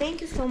wow, thank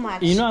you so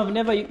much. You know, I've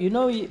never, you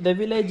know, the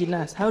village in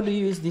us. How do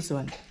you use this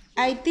one?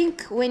 I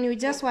think when you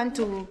just want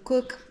to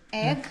cook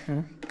egg,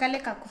 kale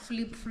ka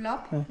flip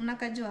flop,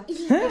 unakajua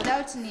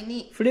without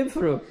nini. Flip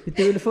through, it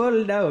will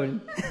fall down.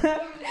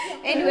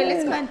 Anyway,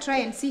 let's go and try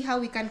and see how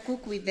we can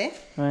cook with the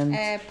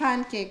And-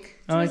 pancake.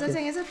 Okay.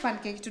 Tunatengeneza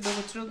pancake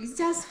tudogo tudogo. It's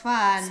just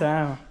fun.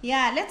 Sawa.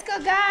 Yeah, let's go,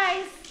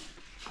 guys.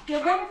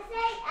 You're going.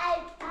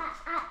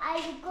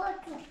 I go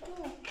to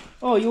cook.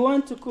 Oh, you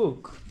want to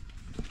cook?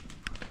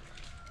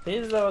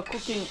 This is our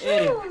cooking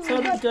area. So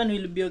this one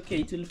will be okay.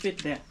 It will fit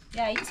there.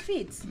 Yeah, it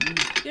fits.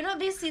 You know,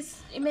 this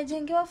is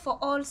imejengewa for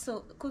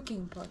also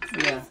cooking pots.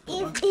 Yeah.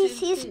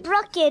 If it's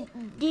broken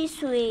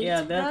this way.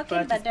 Yeah, that Broken,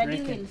 part but is Daddy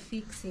broken. will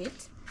fix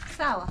it.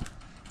 Sawa.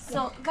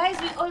 So, guys,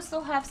 we also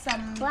have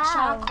some Wow.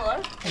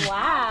 charcoal.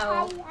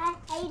 Wow.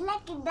 I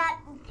like that.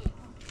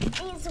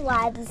 These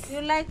ones.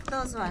 You like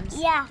those ones?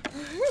 Yeah.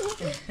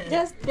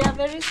 Just they are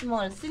very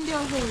small. Cindy or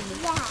Hailey?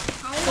 Yeah.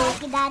 I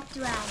like that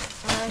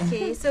one.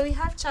 Okay, so we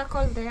have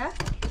charcoal there.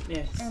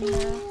 Yes. And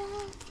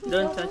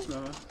Don't touch,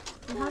 Mama.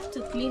 we have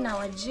to clean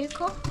our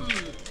jiko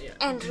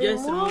and Just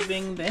remove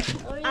removing the.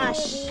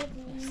 ash.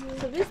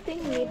 So this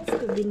thing needs to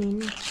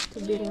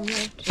be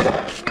removed.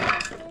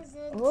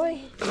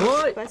 Oi.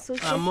 Oh,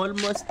 Pasuki. I'm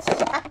almost.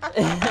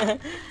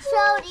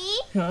 Sorry.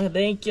 Oh,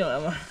 thank you,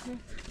 Mama.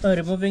 Oh,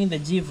 removing the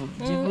jivu.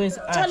 Jivu is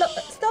Chalo,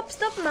 ash.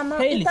 stop, Mama.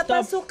 Hailey, stop.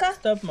 Itapasuka.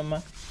 Stop,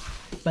 Mama.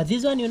 But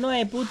this one, you know,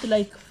 I put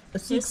like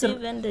six,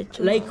 Even the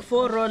children. like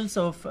 4 rolls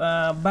of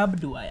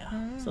barbed wire.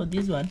 So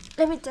this one.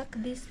 Let me take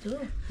this too.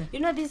 You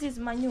know this is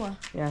manure.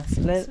 Yes.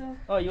 So-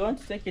 Oh, you want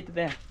to take it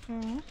there?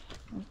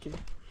 Okay.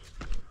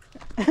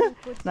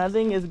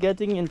 Nothing is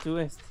getting into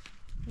waste.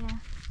 Yeah.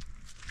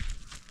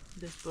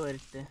 Just pour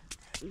it there.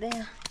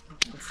 There.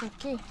 It's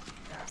okay.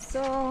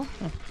 So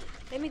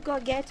let me go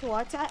get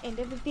water and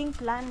everything,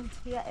 plant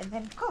here and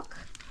then cook.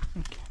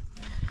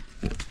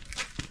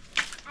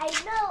 I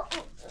know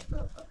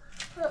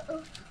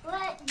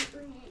what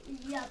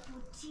you are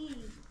putting.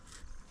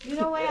 You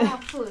know where I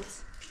put?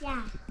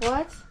 Yeah.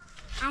 What?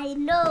 I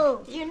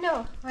know. You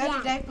know. Where Yeah.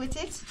 did I put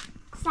it?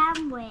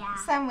 Somewhere.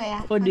 Somewhere.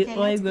 What are you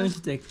let's going go.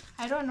 to take?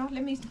 I don't know.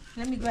 Let me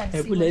go and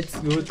Hey, see. let's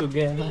go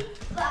together.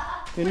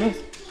 You know,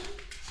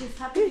 She's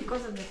happy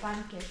because of the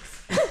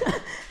pancakes.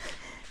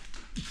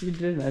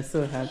 children are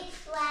so happy.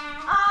 This one.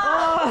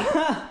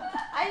 Oh,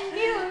 I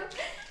knew.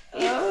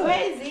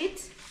 Where is it?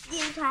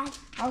 This one.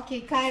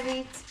 Okay, carry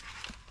it.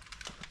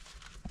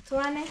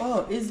 Tuane.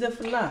 Oh, it's the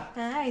flour.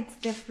 Ah, it's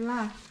the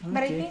flour.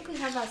 But I Okay. think we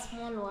have a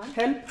small one.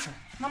 Help her.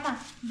 Mama,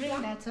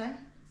 bring that one.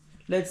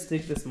 Let's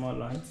take the small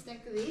one. Let's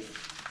take this.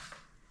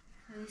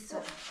 This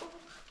one.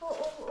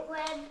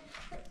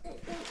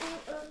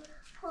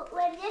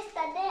 When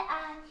yesterday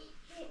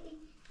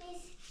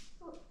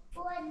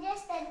when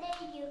yesterday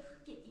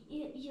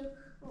you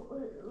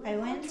I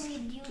went with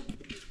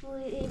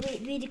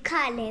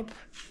Caleb.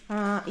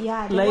 Yeah,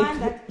 the one Like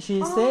that.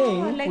 she's Oh,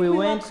 saying, like we we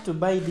went walk- to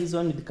buy this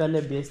one with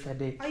Caleb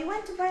yesterday. Oh, you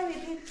want to buy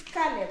with it,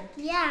 Caleb?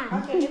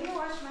 Yeah. Okay, let me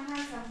wash my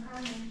hands. I'm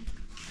coming.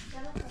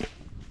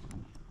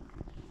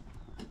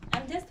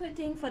 I'm just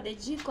waiting for the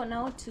jiko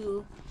now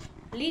to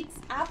lit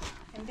up,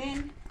 and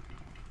then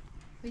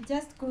we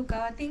just cook.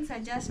 Our things are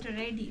just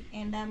ready,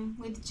 and I'm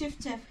with Chief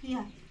Chef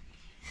here.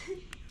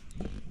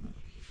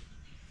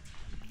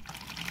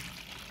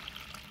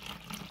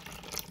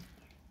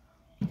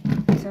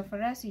 So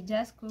for us, we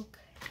just cook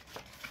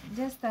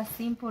just a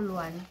simple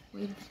one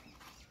with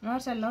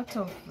not a lot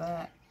of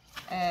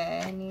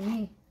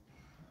nini.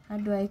 How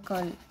do I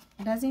call it?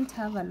 Doesn't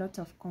have a lot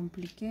of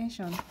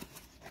complication.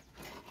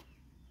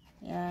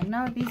 Yeah,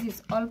 now this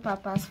is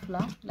all-purpose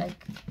flour.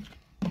 Like,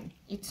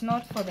 it's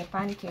not for the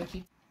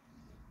pancake.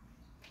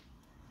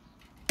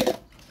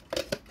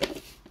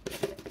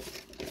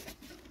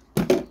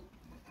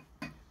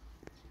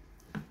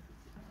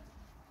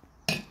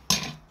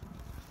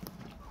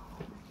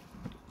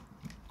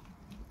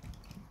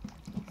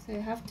 So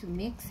you have to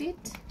mix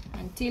it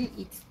until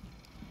it's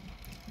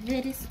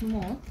very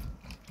smooth.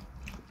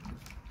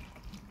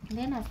 And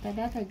then after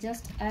that, I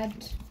just add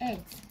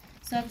eggs.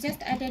 So I've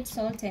just added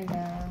salt and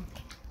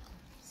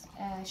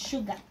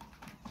sugar.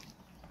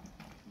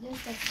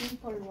 Just a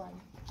simple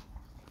one.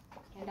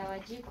 And our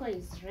jiko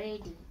is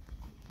ready.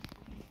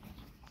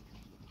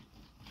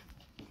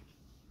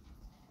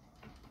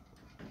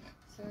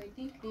 So I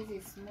think this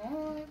is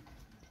small.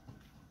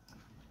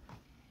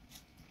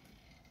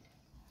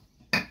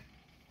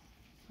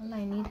 All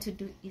I need to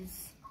do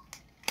is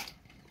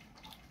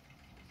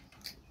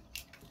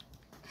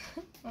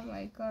oh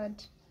my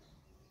god,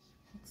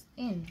 it's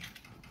in.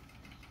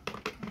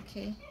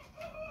 Okay.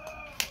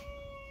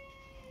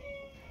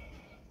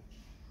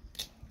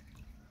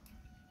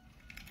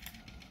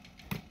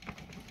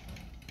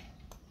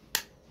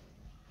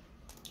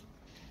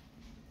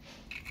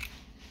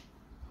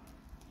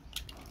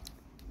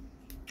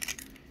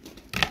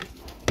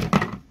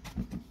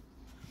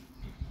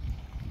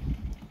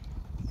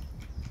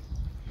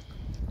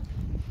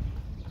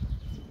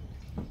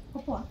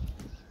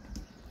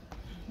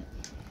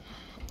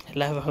 I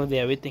love how they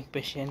are waiting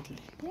patiently.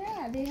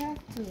 Yeah, they have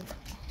to.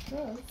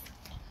 Those.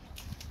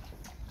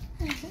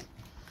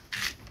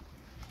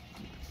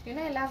 You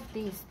know, I love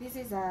this. This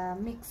is a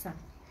mixer.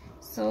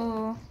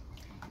 So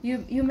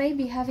you may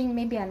be having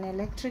maybe an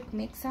electric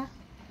mixer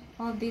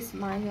or this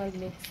manual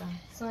mixer.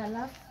 So I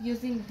love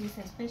using this,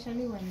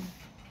 especially when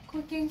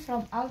cooking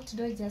from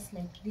outdoor, just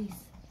like this,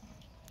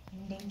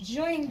 and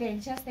enjoying the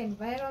just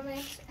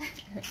environment.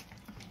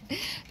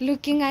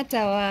 Looking at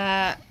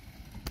our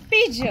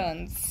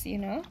pigeons, you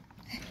know.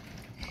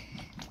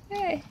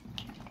 Hey.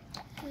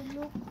 They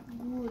look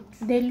good.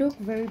 They look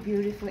very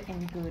beautiful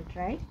and good,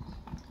 right?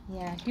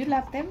 Yeah. You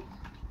love them?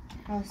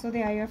 Oh, so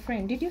they are your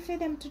friend. Did you feed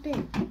them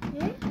today?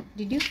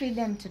 Did you feed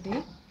them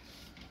today?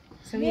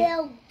 So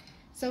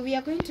we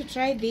are going to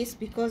try this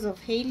because of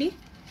Hailey.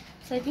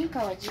 So I think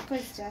our jiko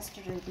is just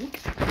ready.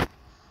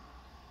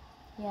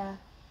 Yeah.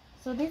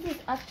 So this is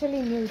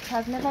actually new. It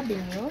has never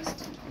been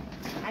used.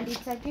 And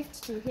it's a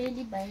gift to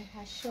Hailey by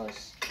her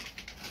shosh.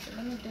 So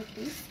let me do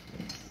this.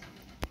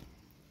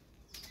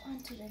 I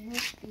want to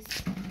remove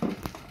this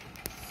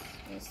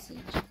message.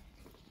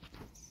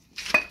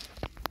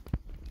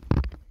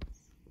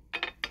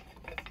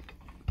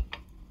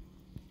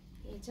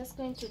 We're just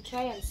going to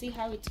try and see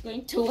how it's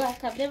going to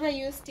work. I've never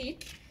used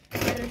it.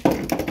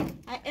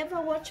 I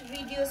ever watch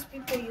videos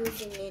people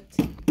using it.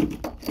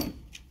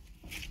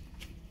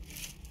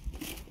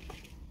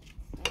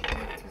 I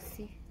need to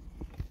see.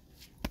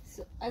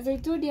 So as I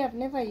told you, I've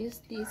never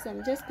used this.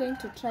 I'm just going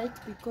to try it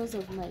because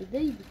of my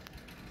baby.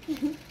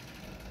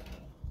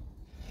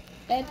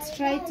 Let's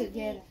try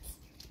together.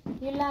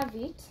 You love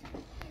it?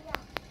 Yeah.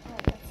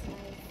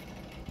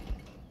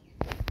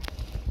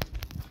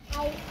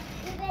 Oh,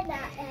 that's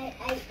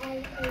nice. I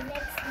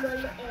like small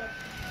eggs.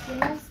 You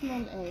love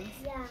small eggs?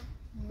 Yeah.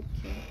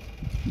 Okay.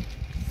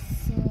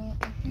 So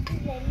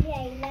Really, I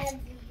love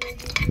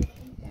it.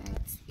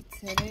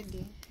 it's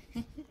ready.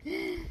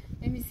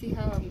 Let me see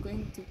how I'm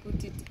going to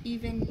put it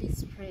evenly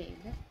spread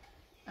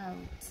out.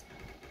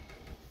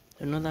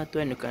 You know that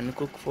one you can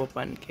cook 4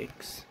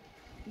 pancakes.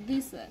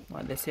 This one.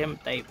 Or the same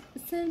type.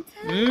 Same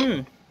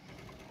time.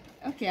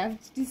 Okay,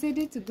 I've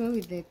decided to go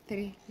with the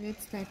 3.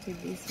 Let's start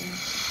with this one.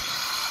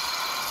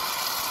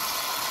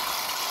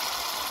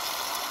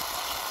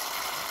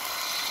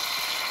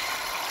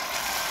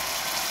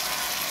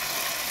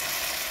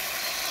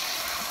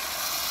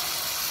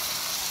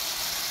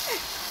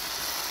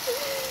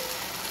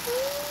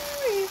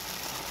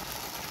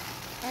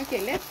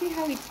 Okay, let's see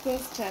how it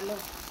goes, Chalo.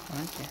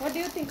 Okay. What do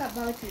you think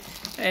about it?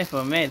 Hey,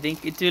 for me, I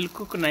think it will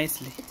cook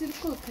nicely. It will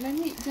cook. Let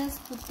me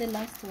just put the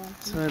last one.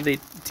 So that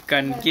it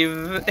can give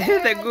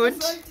the good. I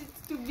just want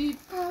it to be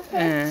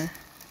perfect.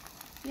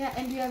 Yeah,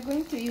 and we are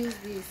going to use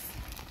this.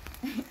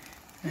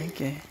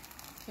 Okay.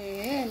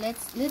 Okay,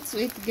 let's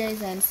wait,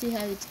 guys, and see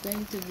how it's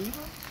going to be.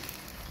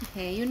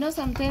 Okay, you know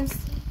sometimes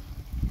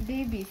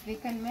babies, they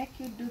can make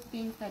you do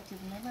things that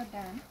you've never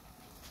done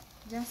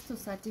just to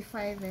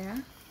satisfy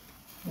their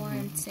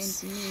wants and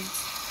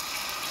needs.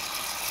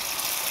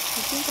 I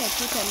think I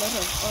put a lot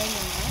of oil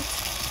in that.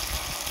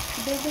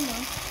 Baby, no.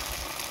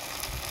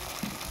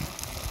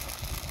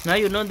 Now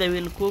you know they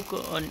will cook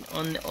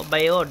on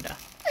by order.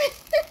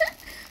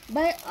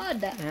 By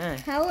order? Yeah.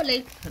 How,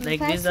 like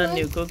this one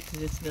you cooked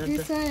this one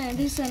and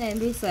this one and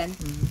this one.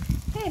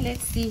 Hey,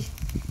 let's see.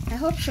 I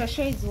hope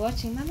Shosho is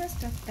watching. Mama,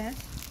 stop that.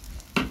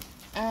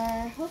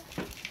 Hope.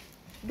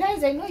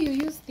 Guys, I know you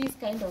use these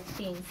kind of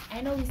things.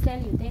 I know we sell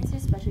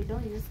utensils, but we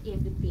don't use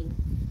everything.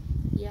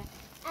 Yeah.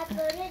 I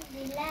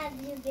already love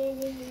you very,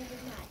 very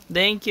much.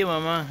 Thank you,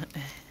 Mama.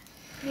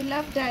 You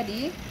love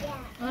Daddy? Yeah.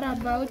 What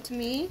about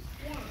me?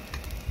 Yeah.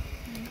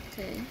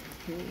 Okay.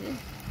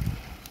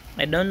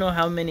 I don't know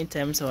how many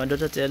times our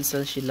daughter tells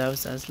us she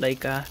loves us,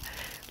 like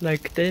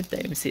 10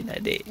 times in a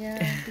day.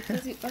 Yeah,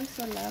 because you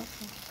also love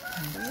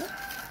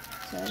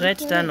her. Try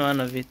to turn one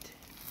of it.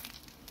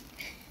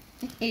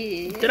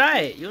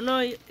 Try, you know,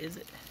 is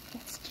it?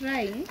 Let's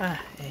try.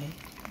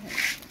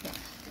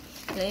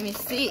 Let me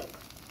see.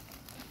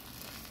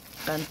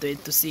 Can't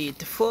wait to see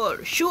it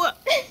for sure.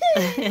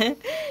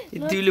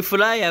 It will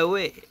fly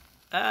away.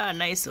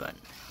 Nice one.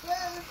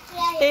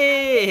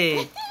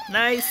 Hey,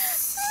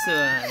 nice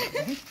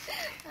one.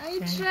 I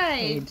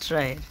tried.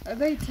 Try.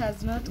 Although it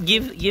has not.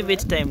 Give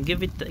it time. Give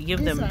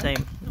them one?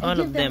 time. I All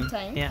give of them them.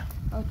 time? Yeah.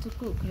 How to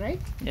cook, right?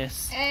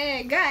 Yes.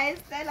 Hey guys,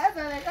 tell us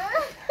in the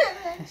comment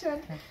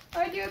section.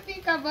 What do you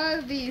think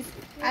about this?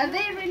 Are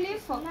they really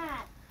for?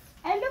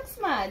 I look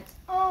smart.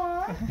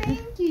 Oh,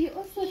 thank you.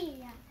 Also,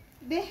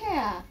 the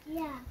hair.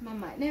 Yeah.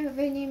 Mama, never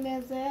venye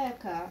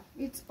imezeeka.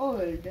 It's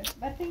old.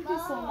 But thank you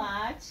so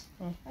much.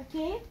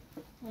 Okay?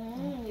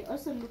 You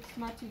also look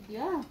smart with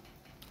your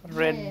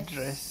Red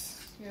dress.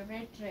 Your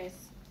red dress.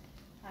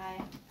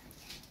 Hi.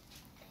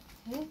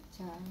 Hey,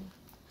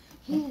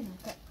 child.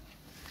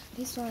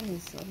 This one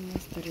is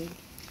almost ready.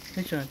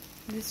 Which one?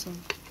 This one.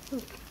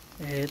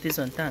 This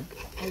one, turn.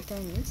 I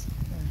done this.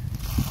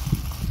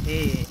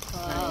 Hey,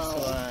 nice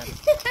one.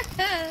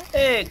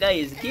 Hey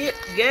guys,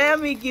 let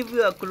me give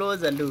you a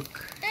closer look.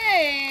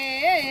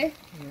 Hey,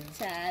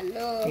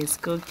 Chalo. It's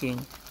cooking.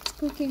 It's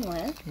cooking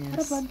well. Yes.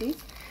 What about this?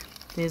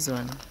 This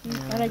one.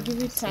 Or I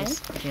give it time?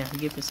 Yeah,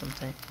 give it some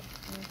time.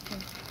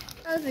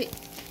 Okay.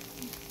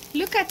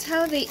 Look at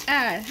how they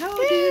are.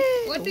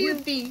 What do you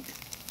think?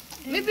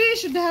 Maybe we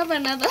should have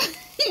another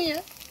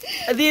here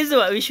This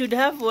one, we should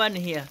have one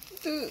here.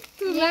 to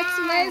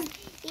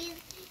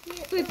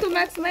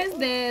maximize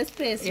the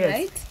space, Yes.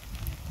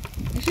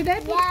 right? Should I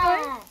put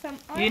oil? Some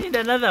oil? You need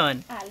another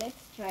one. Let's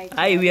try.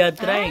 Aye, we are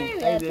trying.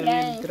 We are We will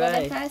trying for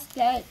try. the first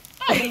time.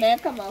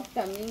 Nimeweka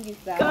mafuta mingi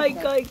Kai.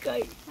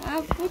 sana.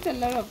 I've put a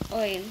lot of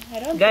oil. I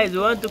don't Guys, think we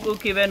want to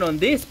cook even on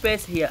this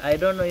space here. I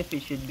don't know if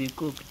it should be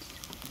cooked.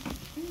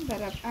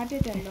 but I've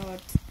added a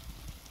lot.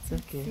 It's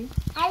okay.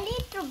 A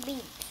little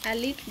bit. A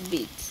little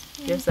bit.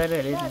 Just add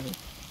a little bit.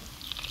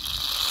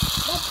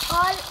 That's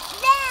all.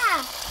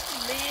 There.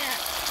 There.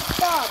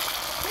 Stop.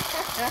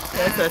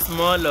 That's a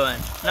small one.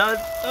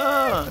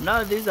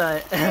 Now these are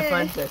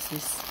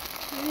fantasies.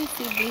 Let me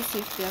see this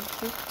if you have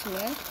cooked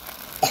well.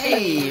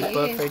 Hey,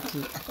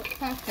 perfectly.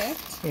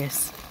 Perfect.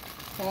 Yes.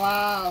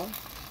 Wow.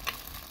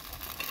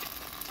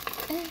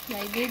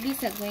 My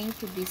babies are going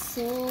to be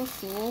so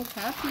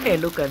happy. Hey,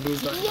 look at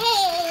this one.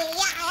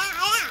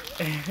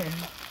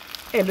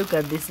 Hey, look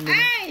at this little.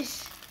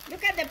 Aish!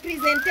 Look at the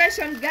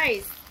presentation,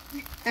 guys.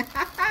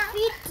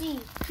 Pretty.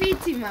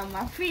 Fiti,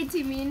 mama.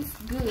 Fiti means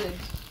good.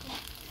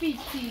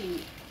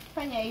 Fiti.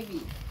 Fanya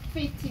hivi.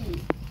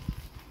 Fiti.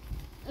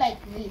 Like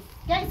this.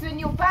 Guys, when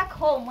you're back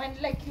home, when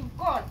like you've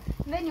gone,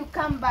 then you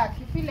come back,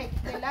 you feel like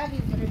the love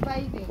is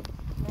reviving.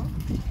 No?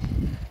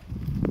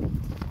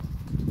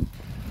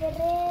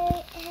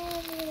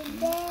 Every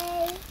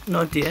day.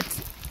 Not yet.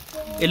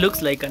 It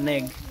looks like an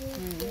egg.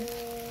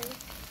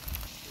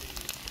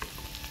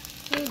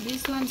 Hey,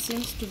 this one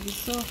seems to be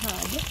so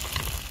hard.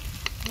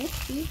 Let's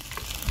see.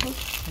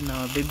 And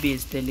our baby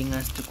is telling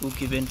us to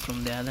cook even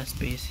from the other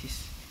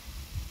spaces.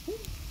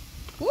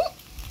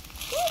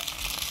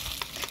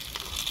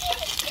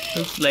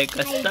 Looks like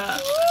a star.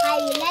 I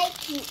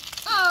like it.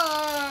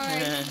 Oh,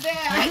 Yeah. it's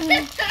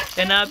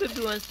there. And our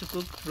baby wants to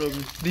cook from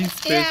these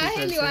spaces. Yeah, as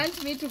and you well.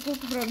 want me to cook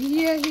from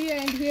here, here,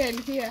 and here, and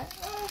here.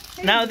 Oh,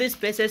 Now these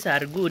spaces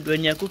are good.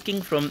 When you're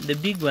cooking from the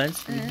big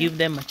ones, we give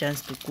them a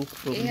chance to cook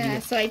from yeah,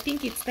 here. so I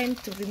think it's time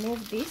to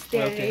remove this.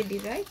 They're Okay. ready,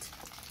 right?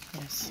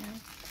 Yes.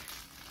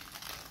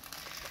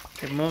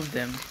 Remove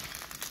them.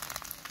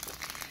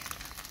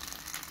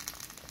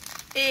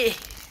 Hey.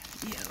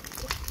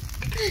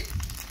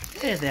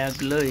 Hey, they are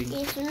glowing.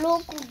 It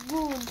look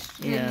good.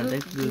 Yeah, They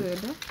look good.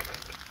 huh?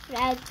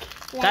 Like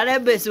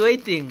Caleb is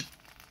waiting.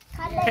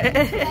 color.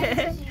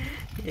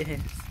 Yes.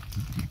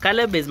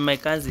 Caleb is my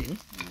cousin.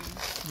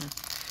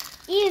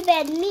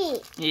 Even me.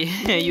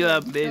 Yeah, you are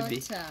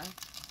baby. Daughter.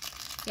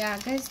 Yeah,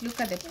 guys, look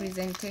at the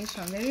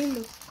presentation. They really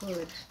look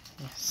good.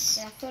 Yes.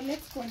 Yeah, so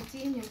let's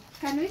continue.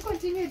 Can we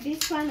continue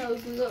this one or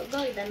we go with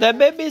The another?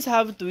 babies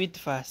have to eat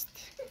first.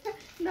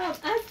 No, I'm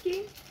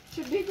asking,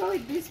 should we go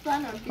with this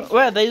one or this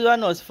Well, this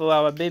one was for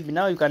our baby.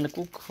 Now you can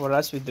cook for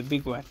us with the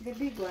big one. The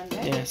big one,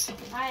 right? Yes.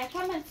 Alright,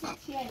 come and sit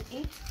here and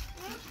eat.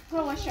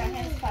 Go wash your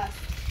hands first.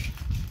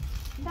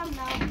 Come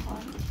now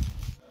on.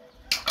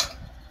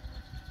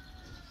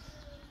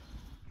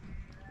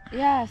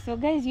 Yeah, so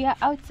guys, we are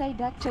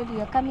outside actually.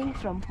 We are coming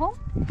from home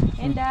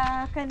and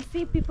I can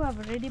see people have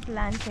already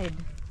planted.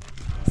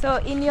 So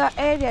in your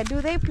area, do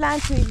they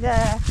plant with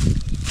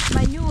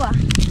manure?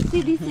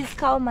 See, this is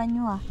cow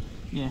manure,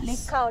 like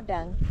Yes. cow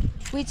dung,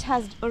 which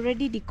has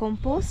already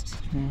decomposed.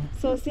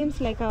 So it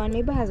seems like our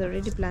neighbor has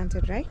already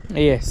planted, right?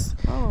 Yes.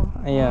 Oh.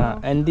 Yeah.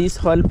 And this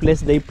whole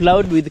place they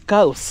plowed with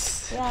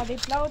cows. Yeah, they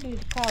plowed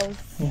with cows.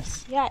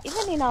 Yes. Yeah,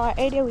 even in our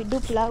area we do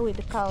plow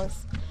with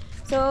cows.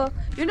 So,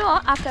 you know,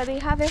 after they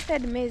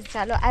harvested maize,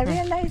 Chalo, I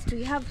realized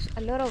we have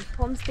a lot of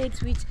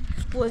homesteads which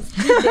was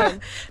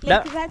hidden.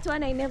 Like that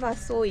one, I never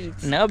saw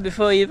it. Now,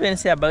 before you even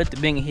say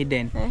about being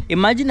hidden,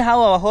 imagine how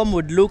our home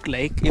would look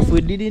like if we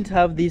didn't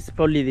have this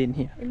polythene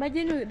here.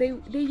 Imagine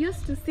they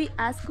used to see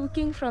us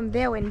cooking from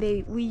there when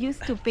we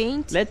used to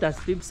paint. Let us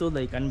peep so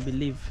they can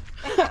believe.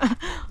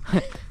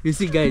 You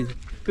see, guys,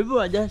 people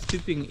are just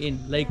peeping in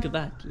like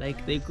that.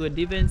 Like they could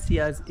even see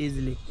us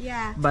easily.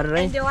 Yeah. But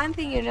right. And the one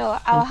thing, you know,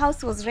 our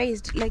house was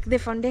raised, like the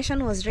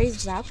foundation was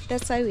raised up.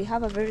 That's why we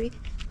have a very,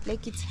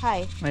 like it's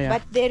high. Yeah.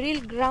 But the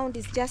real ground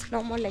is just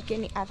normal like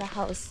any other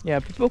house. Yeah,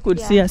 people could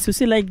see us. You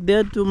see, like there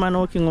are two men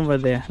walking over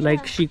there.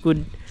 Like she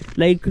could,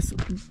 like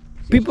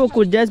people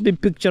could just be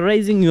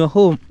picturizing your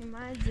home.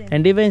 Imagine.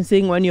 And even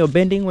seeing when you're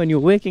bending, when you're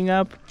waking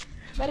up.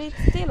 But it's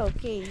still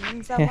okay.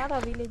 In some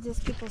other villages,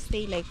 people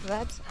stay like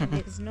that. And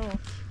there's no.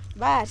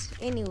 But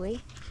anyway,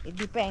 it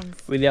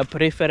depends. With your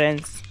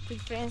preference.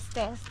 Preference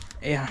test.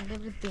 Yeah. And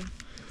everything.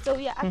 So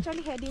we are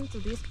actually heading to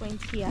this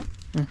point here.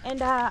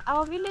 And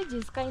our village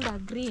is kind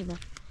of green.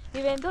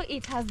 Even though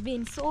it has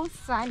been so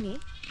sunny,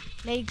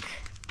 like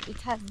it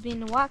has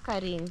been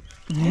wakaring.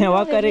 Yeah,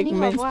 wakaring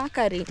means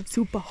wakaring.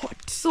 super hot.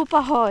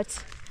 Super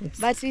hot. Yes.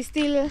 But we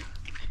still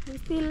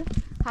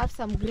have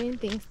some green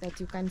things that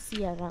you can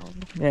see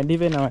around. And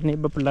even our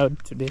neighbor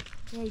plowed today.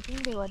 Yeah, I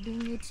think they were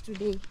doing it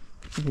today.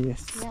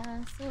 Yes. Yeah,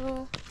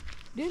 so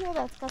do you know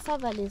that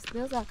cassava leaves?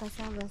 Those are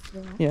cassavas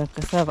there. Yeah,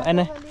 cassava.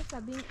 Cassava leaves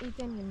are being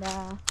eaten in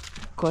the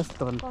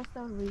Coastal.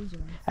 coastal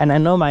region. And I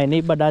know my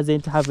neighbor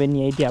doesn't have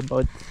any idea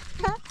about.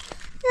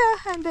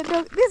 Yeah, and the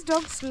dog, this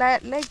dog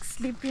likes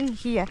sleeping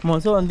here.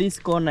 Also on this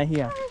corner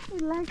here. He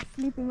likes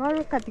sleeping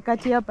all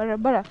katikati ya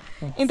barabara,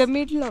 in the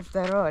middle of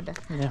the road.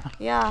 Yeah.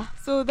 Yeah,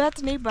 so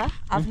that neighbor,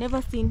 I've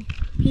never seen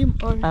him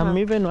or her. I'm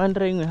even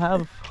wondering, we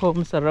have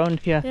homes around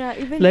here. Yeah,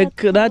 even Like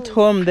that house.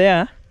 home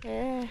there.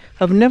 Yeah.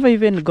 I've never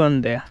even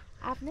gone there.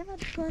 I've never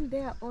gone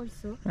there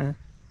also.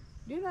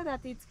 Do you know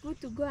that it's good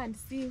to go and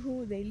see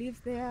who they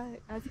live there,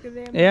 ask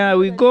them? Yeah,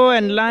 we go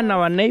and learn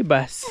our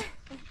neighbors.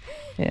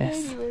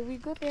 Yes. Anyway, we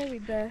go there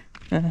with the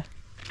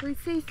we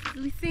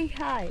say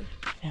hi.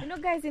 You know,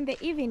 guys, in the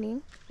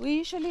evening we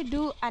usually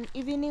do an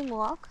evening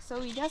walk, so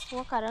we just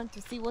walk around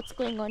to see what's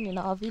going on in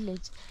our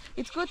village.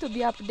 It's good to be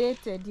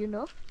updated, you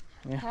know.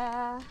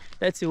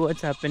 Let's see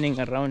what's happening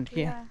around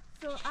here. Yeah.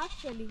 So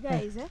actually,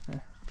 guys,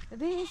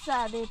 these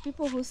are the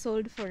people who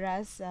sold for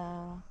us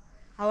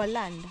our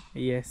land.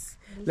 Yes.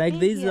 They Like stay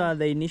these here. are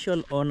the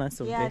initial owners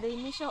of Yeah, the. the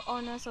initial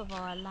owners of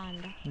our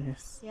land.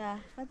 Yes. Yeah,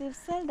 but they've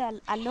sold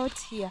a lot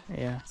here.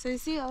 Yeah. So you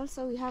see,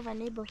 also we have a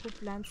neighbor who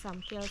plants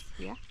some kales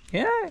here.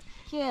 Yeah.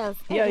 Kales.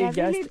 Here they you are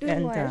just really doing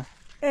enter. well.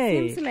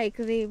 Hey. Seems like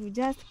they've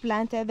just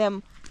planted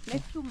them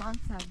like 2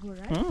 months ago,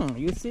 right?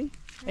 You see,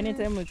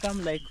 anytime we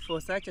come like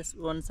for such a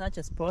on such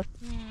a spot,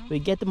 Yeah, we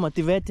get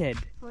motivated.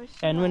 for sure.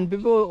 And when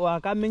people were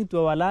coming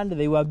to our land,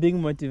 they were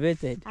being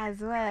motivated. As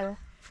well.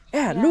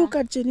 Yeah, look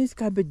at Chinese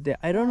cabbage there.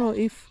 I don't know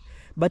if,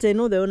 but I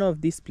know the owner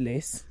of this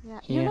place. Yeah.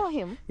 You Yeah. know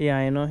him? Yeah,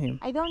 I know him.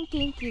 I don't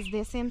think he's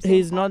the same.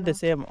 He's not owner. the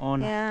same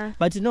owner. Yeah.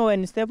 But you know, when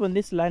you step on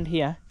this land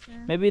here,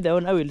 maybe the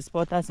owner will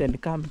spot us and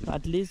come.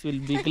 At least we'll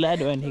be glad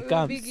when he We'll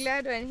comes. be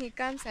glad when he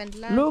comes and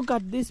learn. Look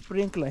at this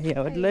sprinkler here.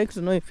 I'd like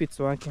to know if it's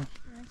working.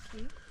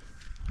 Okay.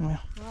 Yeah.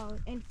 Wow.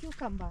 And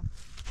cucumber.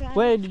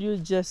 Where did you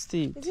just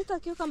see Is it? it a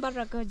cucumber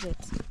or a gadget?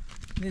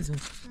 This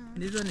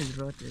one is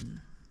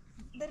rotten.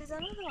 There is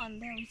another one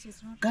there which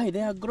is not. Guy,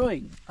 they are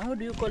growing. How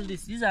do you call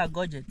this? These are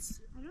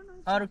gadgets. I don't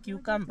know. Or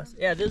cucumbers.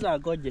 Yeah, these are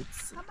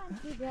gadgets. Come and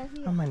see, they are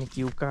here. How many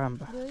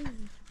cucumber? There is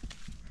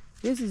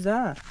This is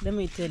let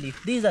me tell you.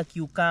 These are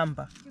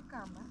cucumber.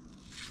 cucumber.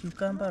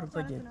 Cucumber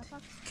gadget. We are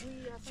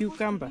supposed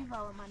Cucumber. to leave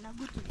our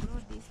managu to grow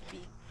this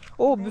big.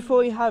 Oh, before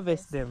we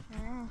harvest them.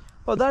 Yeah.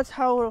 Oh, that's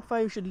how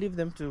far you should leave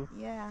them to.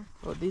 Yeah.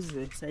 Oh, this is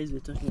the size we're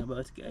talking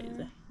about,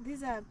 guys.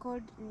 These are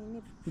called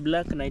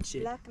Black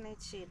nightshade. black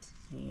nightshade.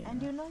 Yeah.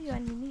 And you know your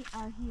nini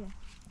are here.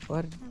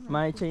 Or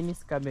my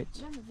Chinese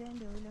cabbage. Let me bend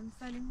William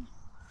Salim.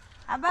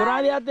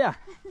 Kurali atia.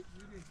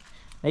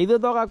 Na ithu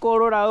toka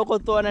korora uko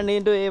twana ni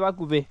ndo e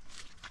bakube.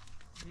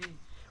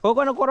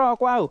 Uko no koro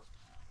kwao.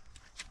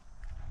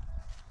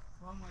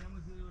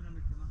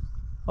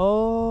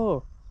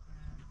 Oh.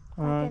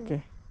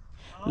 Okay.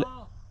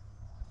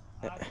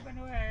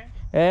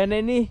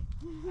 Nini?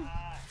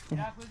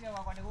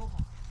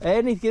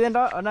 Ni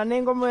kidendo ona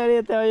ningo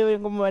mwerete oyo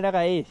ngo mwera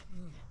kai.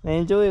 Na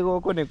njoo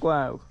goko ni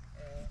kwao.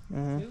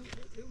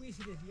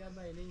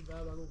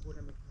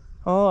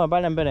 Oh,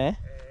 abana mbere.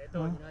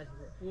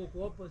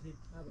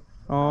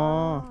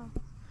 Oh.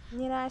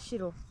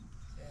 Nyirashiro.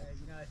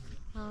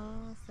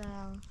 Oh, so.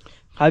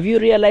 Have you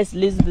realized,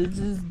 Liz, this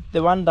is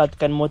the one that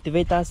can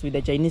motivate us with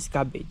the Chinese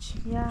cabbage?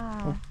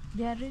 Yeah,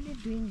 they are really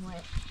doing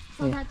well.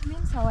 So that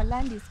means our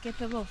land is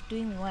capable of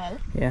doing well.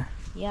 Yeah.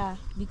 Yeah,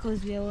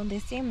 because we are on the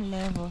same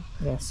level.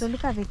 Yes. So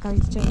look at the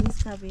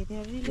Chinese cabbage. They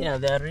are really Yeah,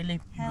 they are really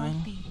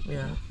healthy.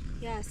 Yeah.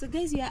 Yeah, so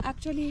guys, we are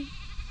actually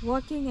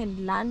working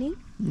and learning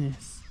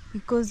Yes.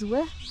 because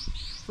we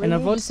And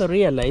I've also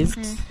realized,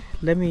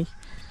 let me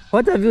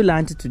What have you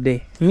learned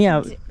today?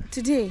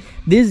 Today?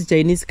 This is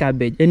Chinese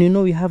cabbage, and you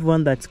know we have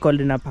one that's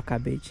called Napa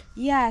cabbage.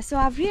 Yeah, so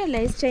I've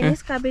realized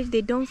Chinese cabbage, they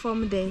don't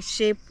form the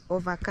shape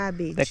of a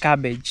cabbage. The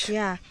cabbage.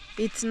 Yeah,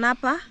 it's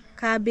Napa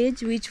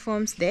cabbage which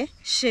forms the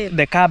shape.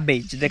 The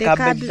cabbage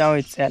now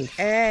itself.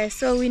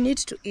 So we need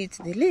to eat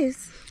the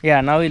leaves.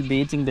 Yeah, now we'll be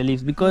eating the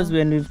leaves because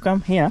when we've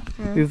come here,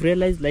 we've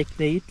realized like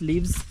they eat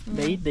leaves.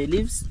 They eat the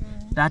leaves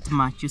that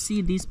much. You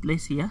see this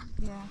place here?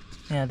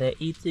 Yeah, they're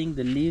eating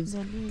the leaves.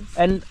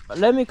 And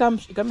let me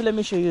let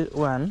me show you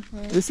one.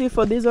 You see,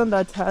 for this one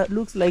that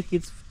looks like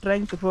it's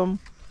trying to form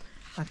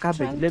a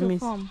cabbage.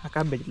 A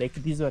cabbage like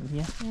this one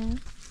here.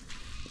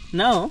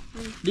 Now,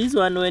 this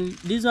one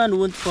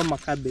won't form a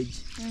cabbage.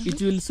 It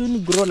will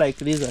soon grow like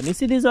this one. You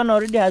see, this one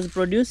already has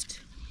produced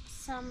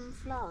some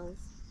flowers.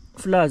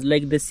 Flowers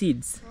like the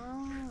seeds.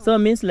 So it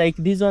means like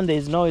this one, there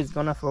is no it's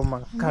gonna form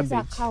a cabbage. These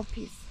are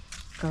cowpeas.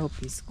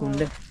 Cowpeas,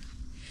 kunde.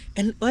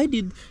 And why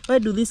do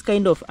this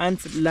kind of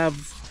ants love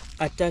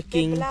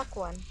attacking? The black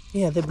one.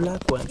 Yeah, the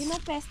black ones. You know,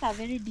 pests are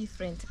very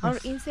different. Or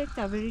insects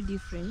are very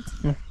different.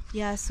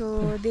 Yeah,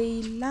 so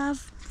they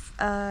love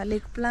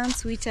like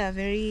plants which are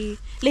very,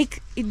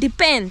 like, it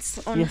depends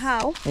on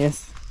how.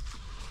 Yes.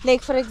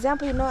 Like, for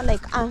example, you know,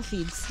 like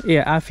aphids.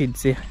 Yeah,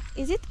 aphids, yeah.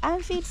 Is it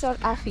aphids or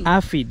aphids?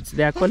 Aphids.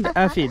 They are called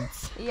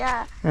aphids.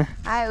 Yeah.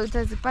 I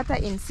utazipata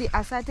in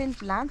a certain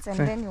plants and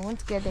then you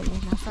won't get them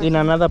in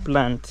another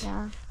plant.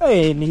 Yeah.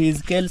 Hey, and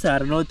his girls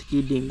are not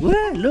kidding.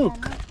 Well, look.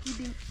 I'm not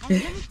kidding.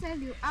 And let me tell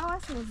you,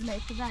 ours was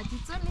like that.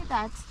 It's only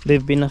that.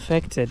 They've been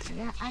affected.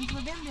 Yeah, and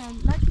for them, they are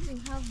lucky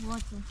they have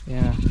water.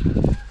 Yeah.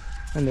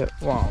 And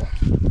wow.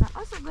 We're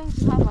also going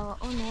to have our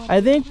own water. I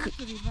think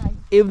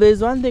if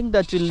there's one thing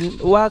that will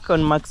work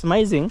on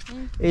maximizing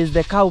is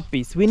the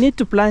cowpeas. We need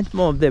to plant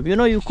more of them. You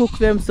know, you cook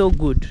them so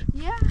good.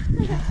 Yeah.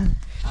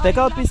 The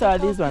cowpeas are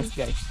these ones,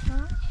 guys.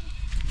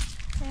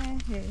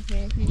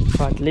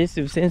 But at least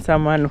we've seen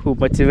someone who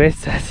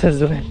motivates us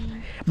as well.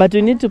 But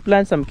we need to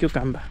plant some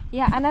cucumber.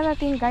 Yeah, another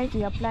thing, guys,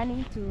 we are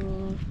planning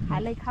to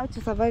like how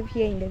to survive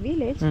here in the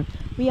village.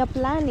 We are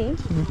planning,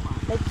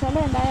 like Chale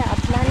and I are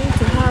planning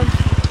to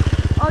have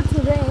or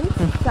to rent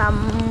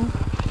some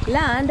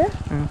land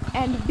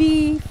and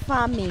be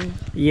farming.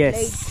 Yes.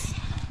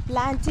 Like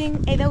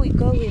planting, either we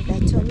go with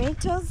the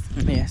tomatoes.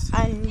 Yes.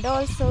 And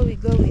also we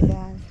go with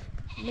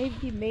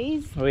maybe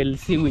maize. We'll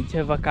see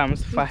whichever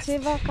comes first.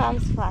 Whichever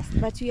comes first.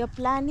 But we are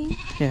planning.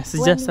 Yes,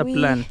 it's just a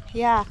plan.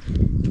 Yeah.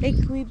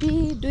 Like we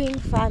be doing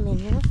farming.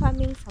 You know,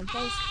 farming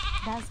sometimes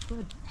does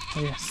good.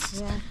 Yes.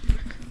 Yeah.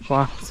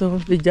 Wow.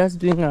 So we're just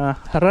doing a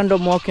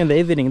random walk in the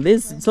evening.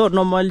 This is so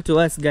normal to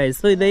us, guys.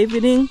 So in the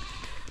evening,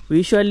 we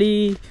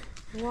usually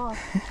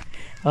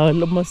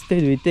almost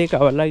we take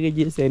our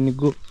luggages and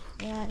go.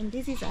 Yeah, and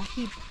this is a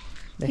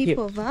heap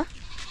of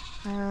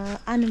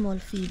animal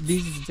feed.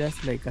 This is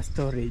just like a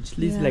storage.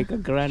 This is like a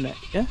granary.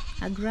 Yeah?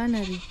 A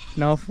granary.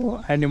 Now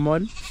for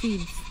animal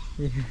feeds.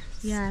 Yes.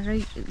 Yeah,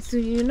 right. So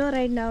you know,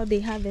 right now they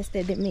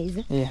harvested the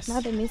maize. Yes. Now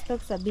the maize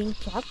stalks are being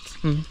plucked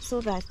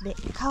so that the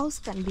cows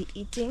can be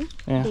eating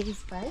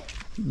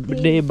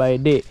day by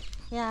day.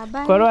 Yeah,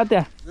 bye.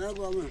 Korwata.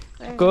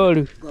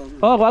 Koru.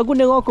 Oh,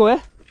 wagune ngoko eh?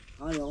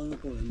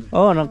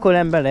 Oh, no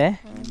mbele.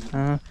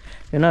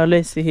 You know,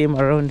 let's see him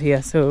around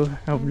here. So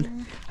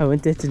I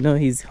wanted to know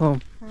his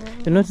home.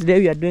 You know, today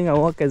we are doing a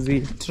walk as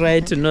we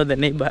try to know the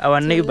our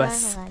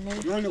neighbors.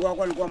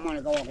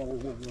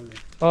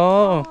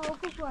 Oh.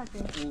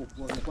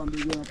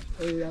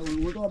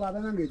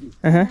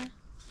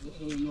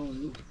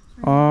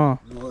 Oh.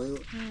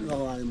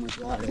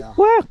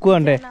 Where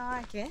Kunde?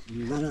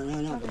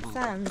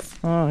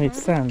 Oh,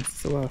 it's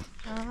sons. Wow.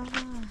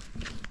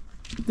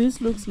 This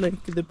looks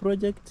like the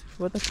project.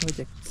 What a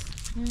project.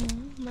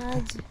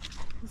 Marge.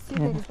 You see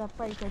there is a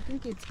pipe. I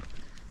think it's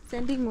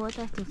sending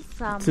water to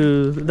some.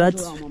 To that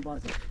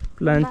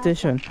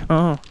plantation.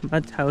 Oh,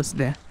 that house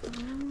there.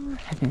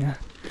 Yeah.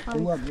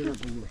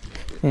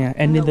 Yeah,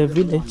 and in the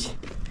village.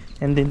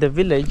 And in the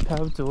village, you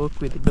have to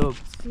work with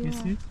dogs. Yeah. You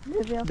see?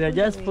 They're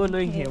just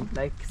following him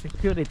like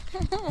security.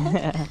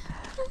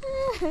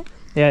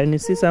 Yeah, and you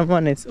see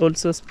someone is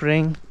also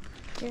spraying.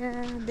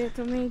 Yeah, the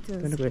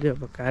tomatoes. The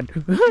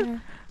avocado. Yeah.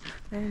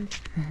 And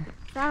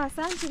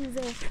something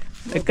there.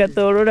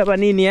 Ekatoro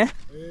panini eh?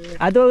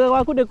 Atoka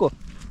kwako deko.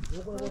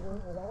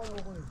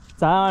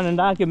 Sawa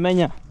nenda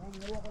kimenya.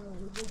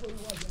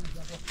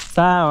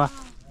 Sawa.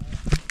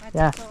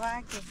 Yeah.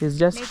 It's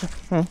just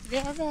the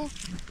other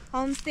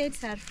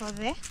homesteads are for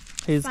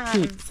his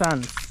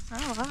sons.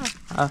 Oh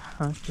wow.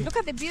 Okay. Look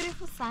at the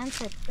beautiful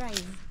sunset,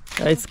 guys.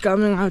 It's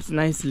coming out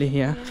nicely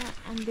here. Yeah,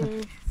 and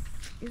the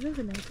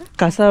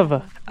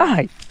cassava.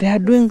 Ah, they are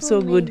doing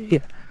so good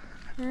here.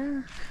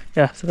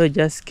 Yeah, so I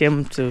just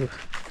came to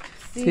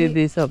see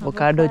this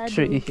avocado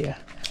tree here.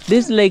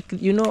 This, like,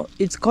 you know,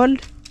 it's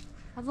called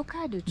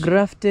avocado tree.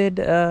 Grafted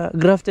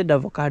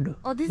avocado.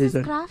 Oh, this is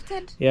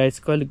grafted? Yeah, it's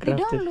called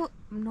grafted. They don't look.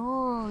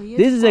 No.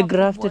 This is a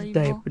grafted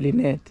type,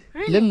 Lynette.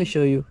 Really? Let me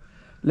show you.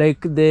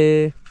 Like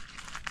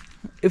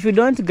if you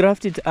don't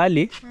graft it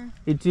early,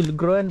 it will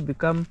grow and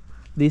become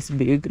this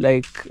big.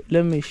 Like,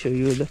 let me show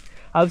you.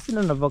 I've seen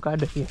an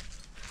avocado here.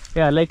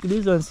 Yeah, like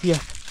these ones here.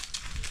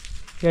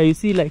 Yeah, you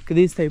see like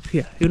this type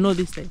here. You know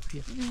this type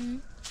here.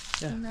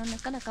 Yeah.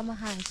 Inaonekana kama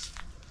hash.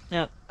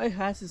 Yeah,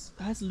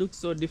 hash looks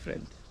so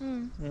different.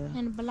 Yeah.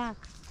 And black.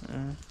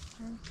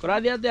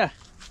 Koradia there.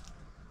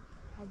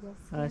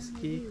 I just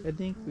I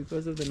think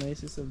because of the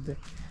noises of the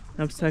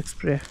knapsack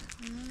sprayer.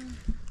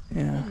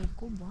 Yeah. ni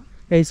kubwa.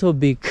 Yeah, it's so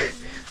big.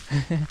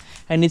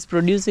 And it's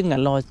producing a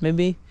lot.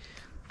 Maybe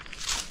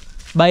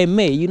by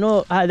May, you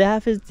know, the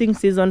harvesting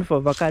season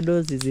for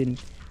avocados is in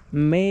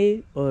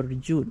May or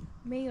June.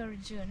 May or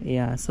June.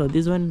 Yeah, so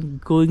this one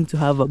going to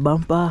have a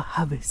bumper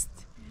harvest.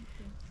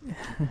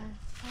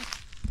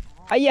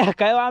 Aya,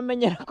 kaya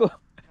wamenyera ko.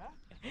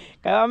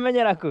 Kaya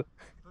wamenyera ko.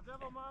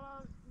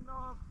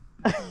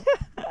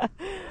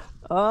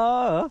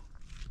 Oh.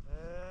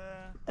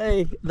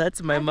 Hey,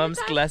 that's my mom's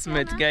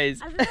classmate,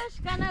 guys.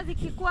 Azitashikana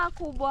zikikuwa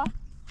kubwa.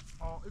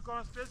 Oh, iko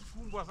na space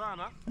kubwa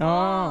sana.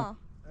 Oh.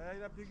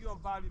 Inapigiwa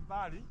mbali.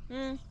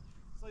 So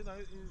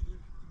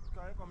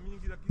ikawekwa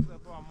mingi lakini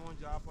kwa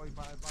moja hapo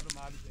ipande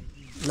mahali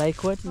pengine.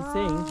 Like what he's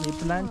saying, he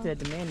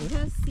planted many.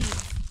 Just see.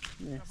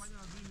 Yes.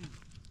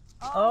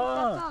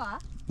 Oh.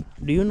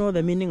 Do you know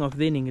the meaning of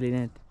thinning,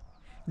 Lynette?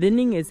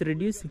 Thinning is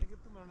reducing.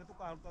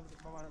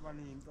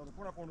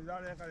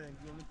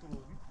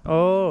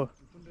 Oh.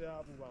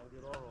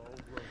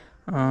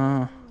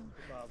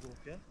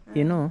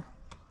 You know,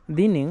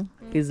 thinning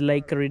is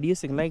like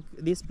reducing. Like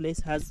this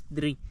place has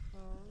 3.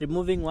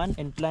 Removing one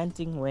and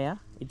planting where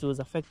it was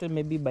affected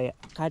maybe by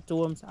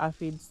cutworms,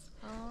 aphids,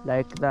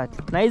 like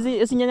that. Na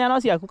hizi nyanya nao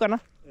si yakuka na?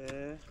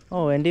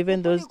 Oh, and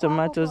even those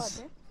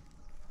tomatoes.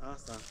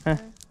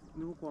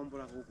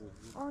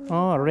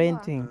 Oh,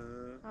 renting.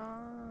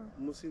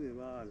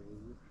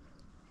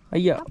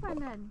 Aya. Hapa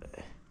nani?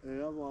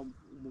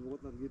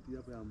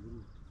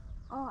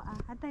 Oh,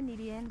 hata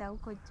nilienda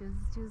huko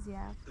juzi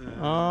hapa.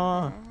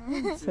 Oh.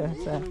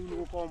 Sasa.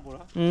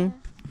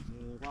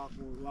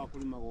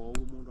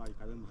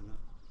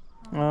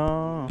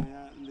 Oh.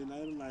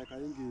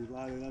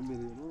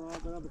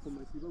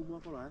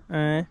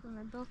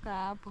 Tumetoka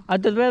hapo.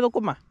 Atatoa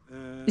dokuma?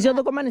 Isio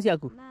dokuma ni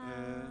siaku?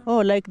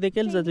 Oh, like the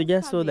kales that we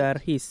just saw that are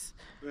his.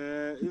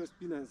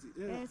 Spinach.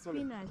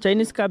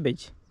 Chinese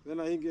cabbage.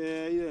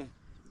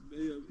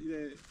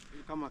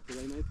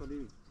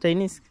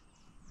 Chinese.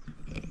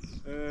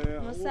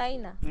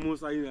 Musaina.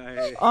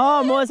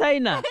 Oh,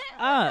 mosaina.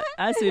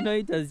 As you know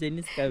it as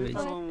Chinese cabbage.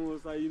 Oh.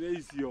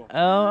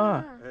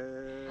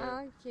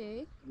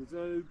 Okay.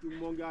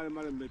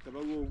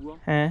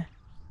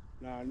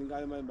 Na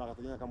ningali mali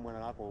mbakatonya kamwana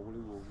gako oguli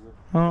gwo.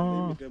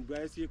 Oh.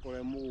 Mitembwa esi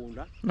ikore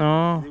mugunda.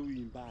 Oh. Ni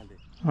wimbande.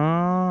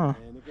 Oh.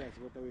 Niko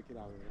yasibota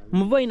wekira wera.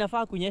 Mvua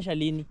inafaa kunyesha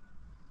lini?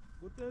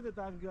 Utende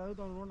tangia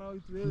utaona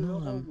itwele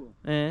ogwo.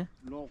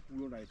 No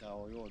kuyo na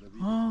ikao yote.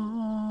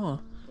 Oh.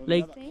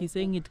 Like he's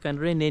saying it can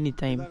rain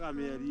anytime.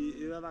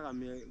 Iraga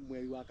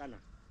mwezi wa kana.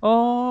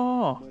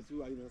 Oh. Mwezi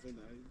wa ina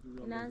sasa.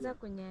 Inaanza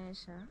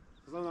kunyesha.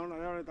 Sasa unaona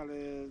leo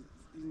tale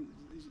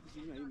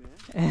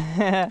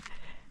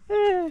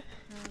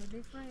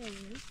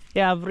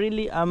Yeah,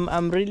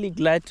 I'm really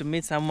glad to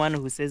meet someone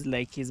who says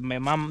like he's my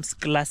mom's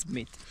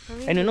classmate.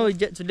 Really? And you know,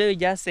 today we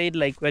just said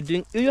like we're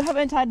doing. You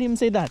haven't heard him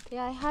say that?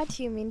 Yeah, I heard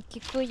him in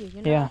Kikuyu.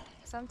 You know. Yeah.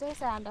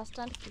 Sometimes I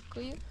understand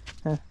Kikuyu,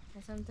 and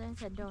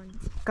sometimes I don't.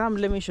 Come,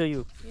 let me show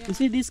you. Yeah. You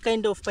see this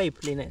kind of pipe,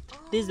 Lynette?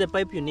 Oh. This is the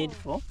pipe you need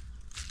for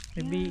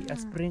maybe a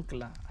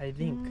sprinkler, I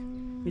think.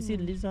 You see,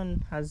 this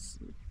one has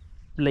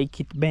like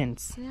it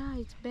bends. Yeah,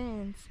 it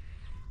bends.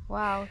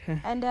 Wow.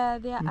 And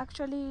they are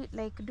actually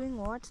like doing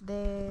what?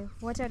 They're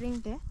watering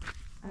the...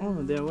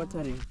 Oh, they're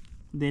watering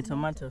the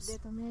tomatoes. The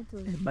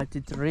tomatoes. But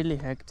it's really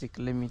hectic,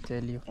 let me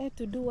tell you.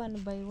 To do one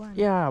by one.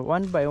 Yeah,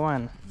 one by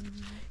one.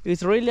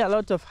 It's really a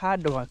lot of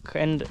hard work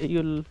and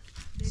you'll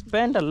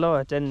spend a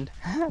lot and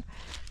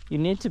you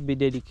need to be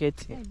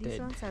dedicated. Yeah, these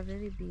ones are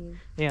very big.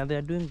 Yeah,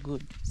 they're doing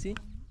good. See?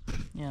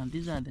 Yeah,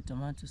 these are the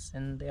tomatoes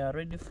and they are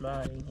already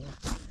flowering here.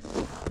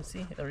 You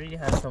see, it already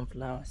has some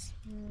flowers.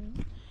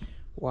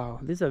 Wow,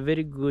 this is a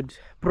very good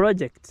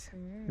project.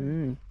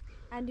 And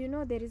you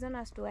know the reason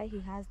as to why he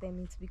has them,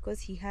 it's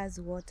because he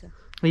has water.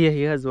 Yeah,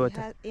 he has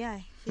water. He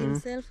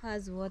himself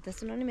has water.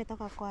 So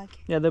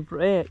yeah,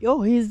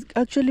 he's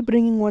actually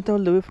bringing water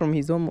all the way from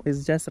his home.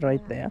 It's just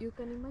right there. You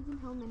can imagine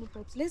how many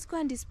pipes. Let's go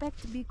and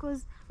inspect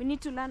because we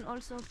need to learn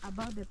also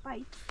about the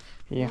pipes.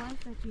 Yeah. The ones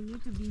that we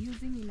need to be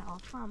using in our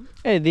farm.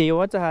 Hey, the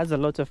water has a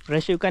lot of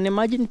pressure. You can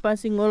imagine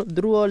passing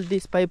through all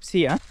these pipes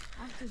here.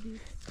 After this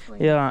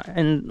point. Yeah,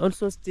 and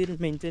also still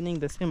maintaining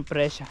the same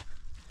pressure.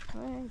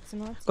 Well, it's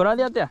not.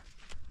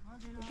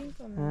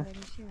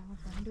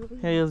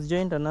 He has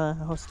joined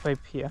another hose pipe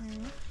here.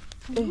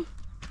 Hey.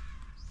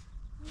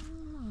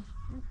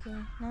 Okay,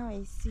 now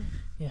I see.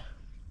 Yeah.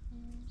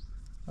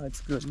 Oh,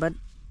 it's good. But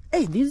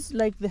hey, this is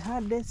like the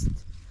hardest.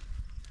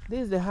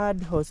 This is the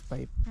hard hose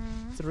pipe.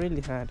 It's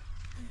really hard.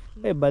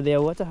 Okay. Hey, but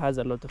their water has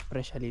a lot of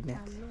pressure in it.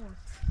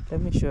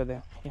 Let me show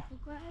them. Yeah.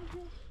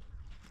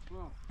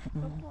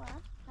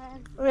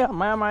 Oh yeah,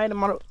 my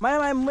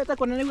meta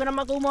kona ni na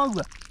makao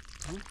magwa.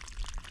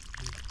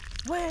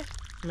 We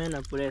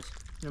Mena place.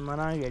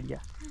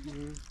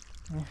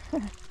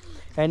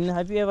 And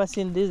have you ever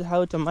seen this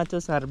how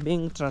tomatoes are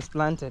being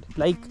transplanted?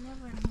 Like I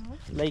never know.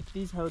 like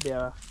this how they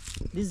are.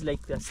 This is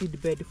like the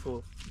seed bed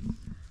for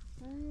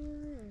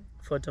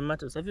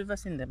tomatoes. Have you ever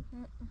seen them?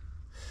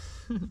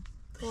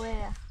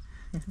 Where?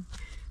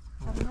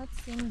 I've not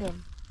seen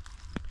them.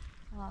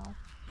 Wow.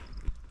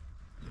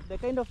 The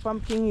kind of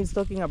pumpkin he's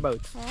talking about.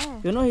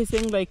 Oh. You know, he's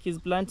saying like he's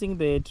planting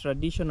the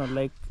traditional,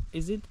 like,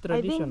 is it I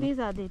traditional? think these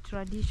are the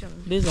traditional.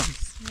 These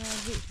ones,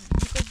 Yeah,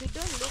 because they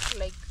don't look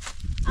like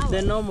ours.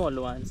 the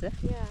normal ones. Eh?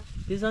 Yeah.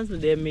 These ones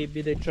they may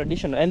be the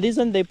traditional, and this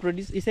one they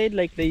produce. He said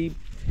like they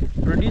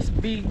produce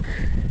big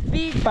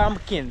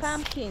pumpkins.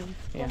 Pumpkins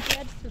Yeah.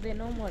 compared to the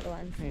normal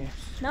ones. Yeah.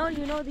 Now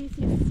you know this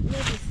is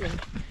medicine.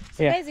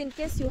 So Yeah. guys, in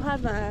case you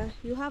have a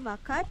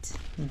cut,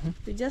 Mhm.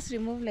 you just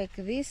remove like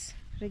this.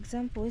 For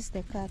example, is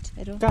the cut?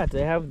 I don't. Cut.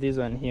 I have this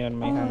one here on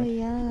my Oh hand.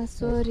 yeah,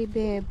 sorry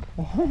babe.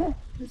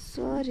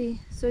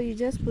 Sorry. So you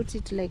just put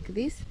it like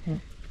this,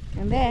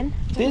 and then.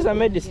 These are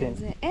medicine.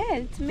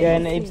 It's medicine. Yeah,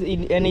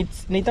 and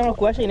it's nitama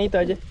kuwasha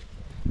inaitwaje?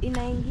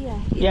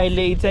 Inaingia. Yeah,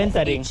 it's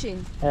entering.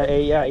 Itching.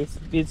 Yeah,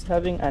 it's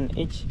having an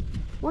itch.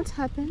 What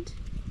happened?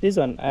 This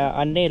one,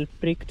 a nail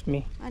pricked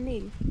me. A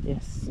nail.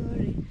 Yes.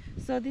 Sorry.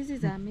 So this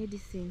is our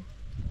medicine.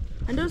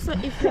 And also,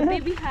 if your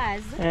baby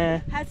has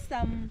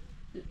some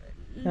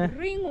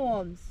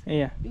ringworms,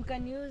 Yeah. you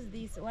can use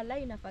this.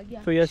 Wallahi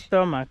inafagia. For your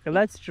stomach.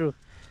 That's true.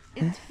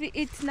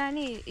 It's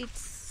nani. It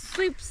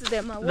sweeps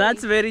them away.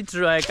 That's very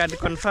true. I can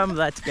confirm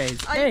that, guys.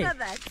 Oh, you know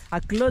that? A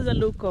closer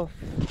look of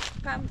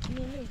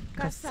Nini,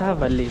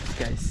 cassava leaves,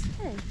 guys.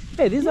 Hey.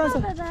 Hey, these You ones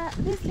know are... that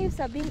these leaves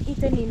are being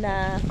eaten in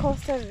a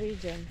coastal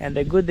region. And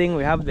the good thing,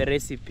 we have the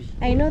recipe.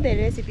 I know the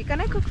recipe.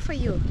 Can I cook for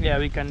you? Yeah,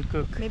 we can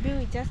cook. Maybe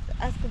we just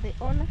ask the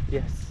owner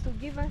Yes. to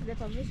give us the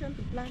permission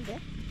to plant them,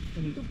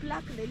 to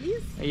pluck the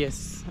leaves,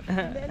 Yes.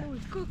 and then we'll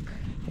cook.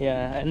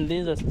 Yeah, and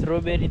these are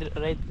strawberry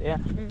right there.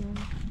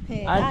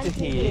 Hey,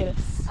 Ant-hill.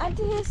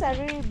 Ant-hills are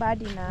really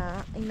bad in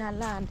a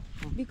land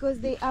because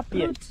they Yeah.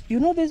 uproot. You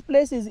know this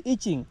place is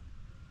itching.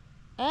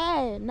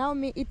 Now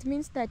it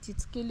means that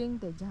it's killing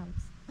the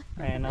germs.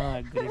 I know, I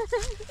agree.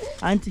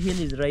 Ant-hill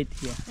is right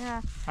here.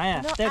 Yeah.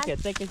 Aya, No, take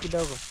it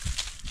kidogo.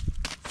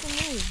 So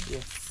nice.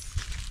 Yes.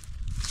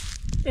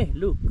 Hey,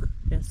 look,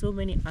 there are so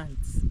many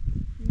ants.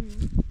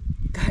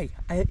 Guy,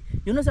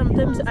 you know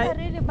sometimes Ants are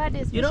really bad,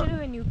 especially you know,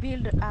 when you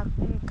build a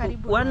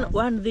karibu house.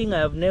 one thing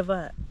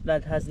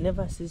that has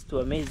never ceased to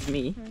amaze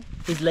me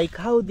is like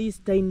how these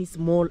tiny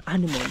small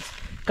animals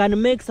can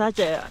make such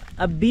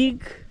a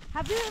big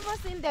Have you ever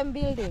seen them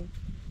building?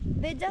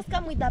 They just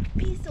come with a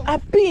piece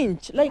of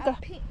pinch, like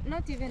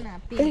not even a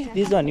hey, pinch.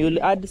 this one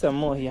you'll add some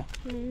more here.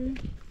 You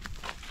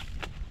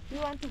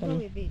want to go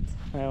with it?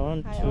 I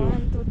want I to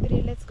 1, 2,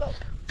 3, let's go.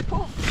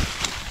 Oh.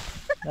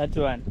 that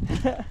one.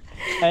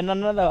 And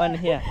another one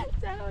here.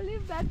 I'll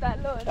leave that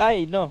alone.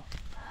 I know.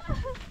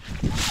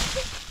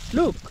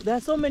 Look, there are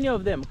so many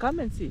of them. Come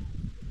and see.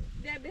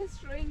 They're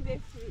destroying the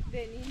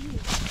nini.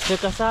 The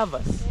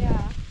cassavas.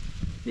 Yeah.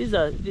 These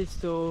are this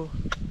so.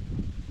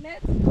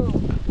 Let's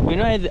go. You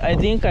know, I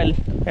think I'll.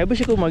 Hebu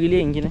shika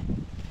umwagilie ingine.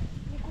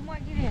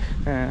 Nikumwagilia.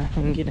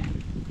 Ingine.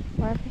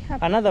 Wapi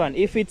hapa? Another one.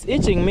 If it's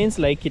itching, means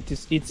like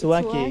it's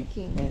working.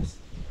 working. Yes.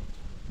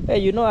 Hey,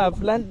 you know,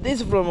 I've learned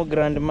this from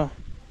grandma.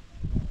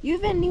 You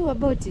even knew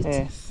about it?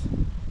 Yes.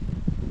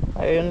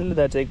 I only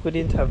that I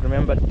couldn't have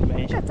remembered to Look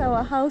mention. at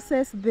our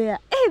houses there.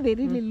 Hey, they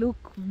really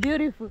look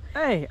beautiful.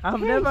 Hey, I've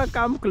never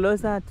come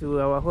closer to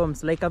our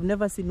homes. Like I've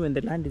never seen when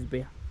the land is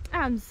bare.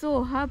 I'm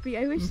so happy.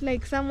 I wish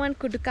like someone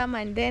could come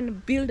and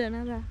then build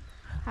another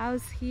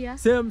house here.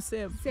 Same.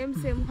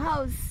 Same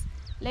house.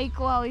 Like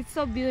wow, it's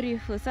so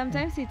beautiful.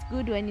 Sometimes it's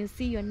good when you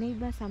see your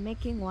neighbors are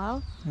making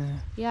wow.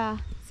 Yeah,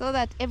 so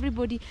that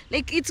everybody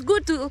like it's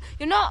good to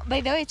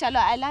by the way, Chalo,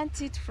 I learned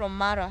it from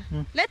Mara.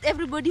 Let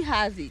everybody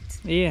has it.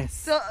 Yes.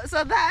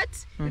 So that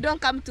you don't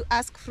come to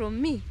ask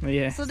from me.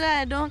 Yes. So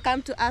that I don't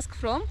come to ask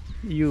from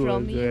You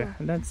from as you. well.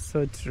 That's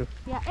so true.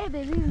 Yeah, hey,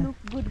 they really look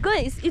good.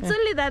 Guys, it's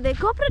only that the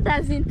corporate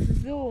doesn't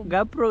zoom.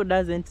 GoPro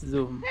doesn't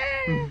zoom.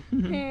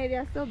 Hey, they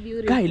are so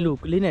beautiful. Guy,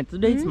 look, Lynette,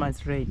 today it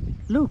must rain.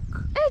 Look.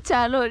 Hey,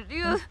 Chalo,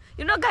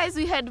 you know, guys,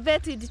 we had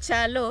betted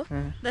Chalo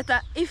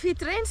that if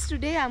it rains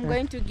today, I'm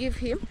going to give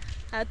him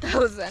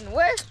 1,000.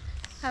 Well,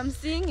 I'm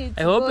seeing it.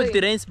 I hope going.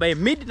 it rains by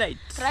midnight.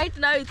 Right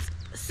now it's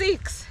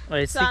 6. Oh,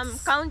 it's So 6. I'm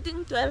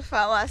counting 12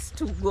 hours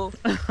to go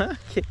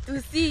Okay.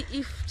 to see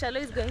if Chalo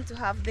is going to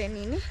have the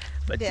nini.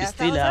 But the you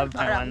still 1,000, have or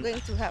my I'm 1.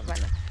 going to have an.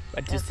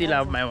 But you still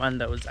have my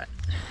 1,000.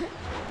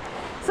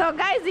 So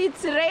guys,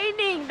 it's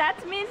raining.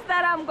 That means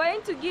that I'm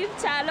going to give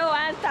Chalo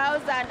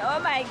 1,000. Oh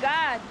my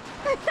God.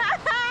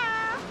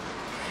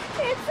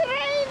 It's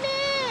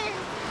raining.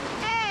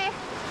 Hey,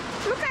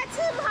 look at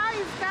him how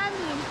he's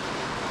coming.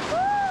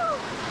 Woo.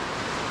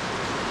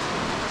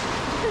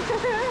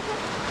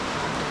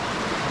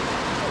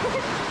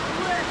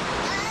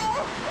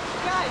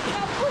 Guys,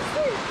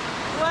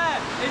 what?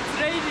 It's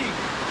raining.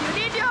 You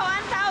need your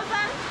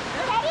 1,000?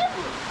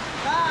 Karibu.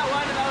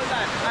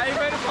 1,000. I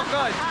even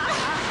forgot.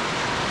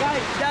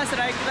 Guys, just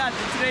like that,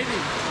 it's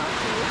raining.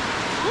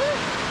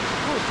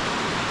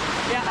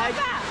 Yeah,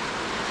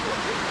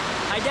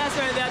 I just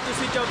went there to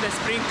switch off the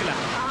sprinkler.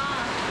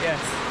 Yes.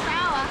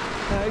 Sawa.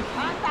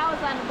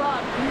 1,000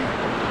 baht.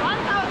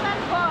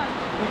 1,000 baht.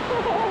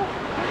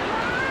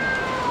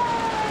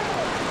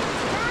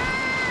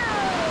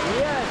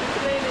 Yes, it's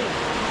raining.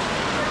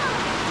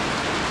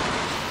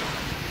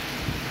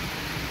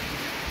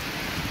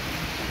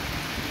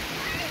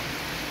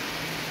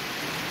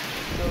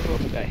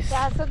 Guys.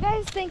 Yeah, so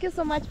guys, thank you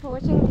so much for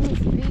watching this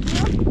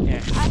video.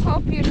 Yes. I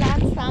hope you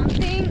learned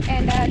something,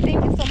 and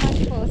thank you so much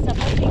for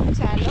supporting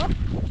Chalo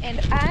and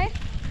I.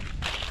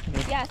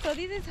 Yeah, so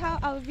this is how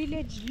our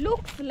village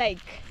looks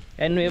like.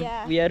 And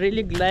we are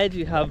really glad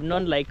we have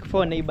known like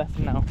 4 neighbors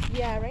now.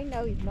 Yeah, right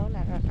now we've known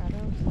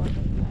around 4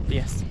 neighbors.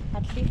 Yes.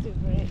 At least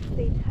we've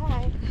said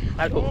hi.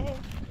 Hello. Hey,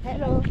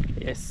 hello.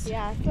 Yes.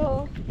 Yeah,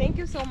 so thank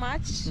you so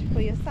much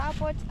for your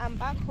support. I'm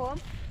back home,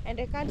 and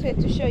I can't wait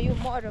to show you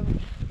more of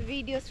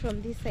videos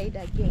from this side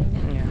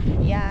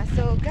again. Yeah,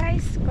 so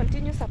guys,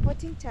 continue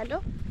supporting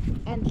Chalo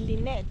and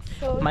Lynette.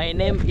 So My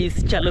name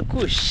is Chalo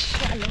Kush.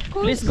 Chalo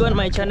Kush. Please go on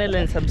my channel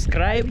and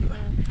subscribe,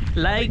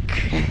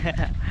 like,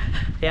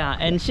 yeah,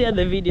 and share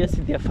the videos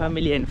with your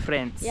family and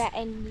friends. Yeah,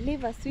 and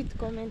leave a sweet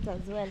comment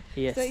as well.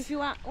 Yes. So if you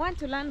want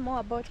to learn more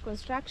about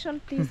construction,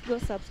 please go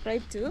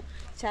subscribe to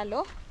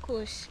Chalo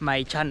Kush.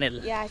 My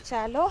channel. Yeah,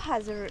 Chalo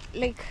has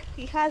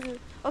he has.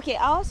 Okay,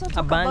 I also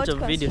talk bunch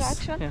about of videos,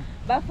 construction, yeah.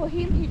 but for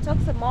him he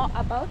talks more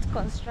about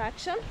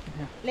construction,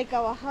 like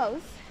our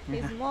house.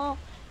 He's more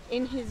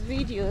in his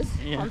videos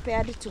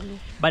compared to me.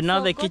 But now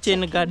So the go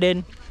kitchen check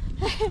garden.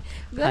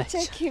 Go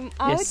check him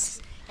out Yes.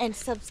 and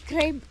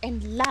subscribe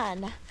and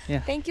learn.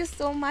 Yeah. Thank you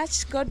so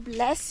much. God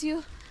bless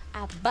you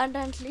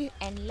abundantly,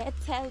 and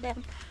let's tell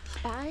them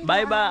bye.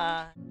 Bye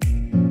bye.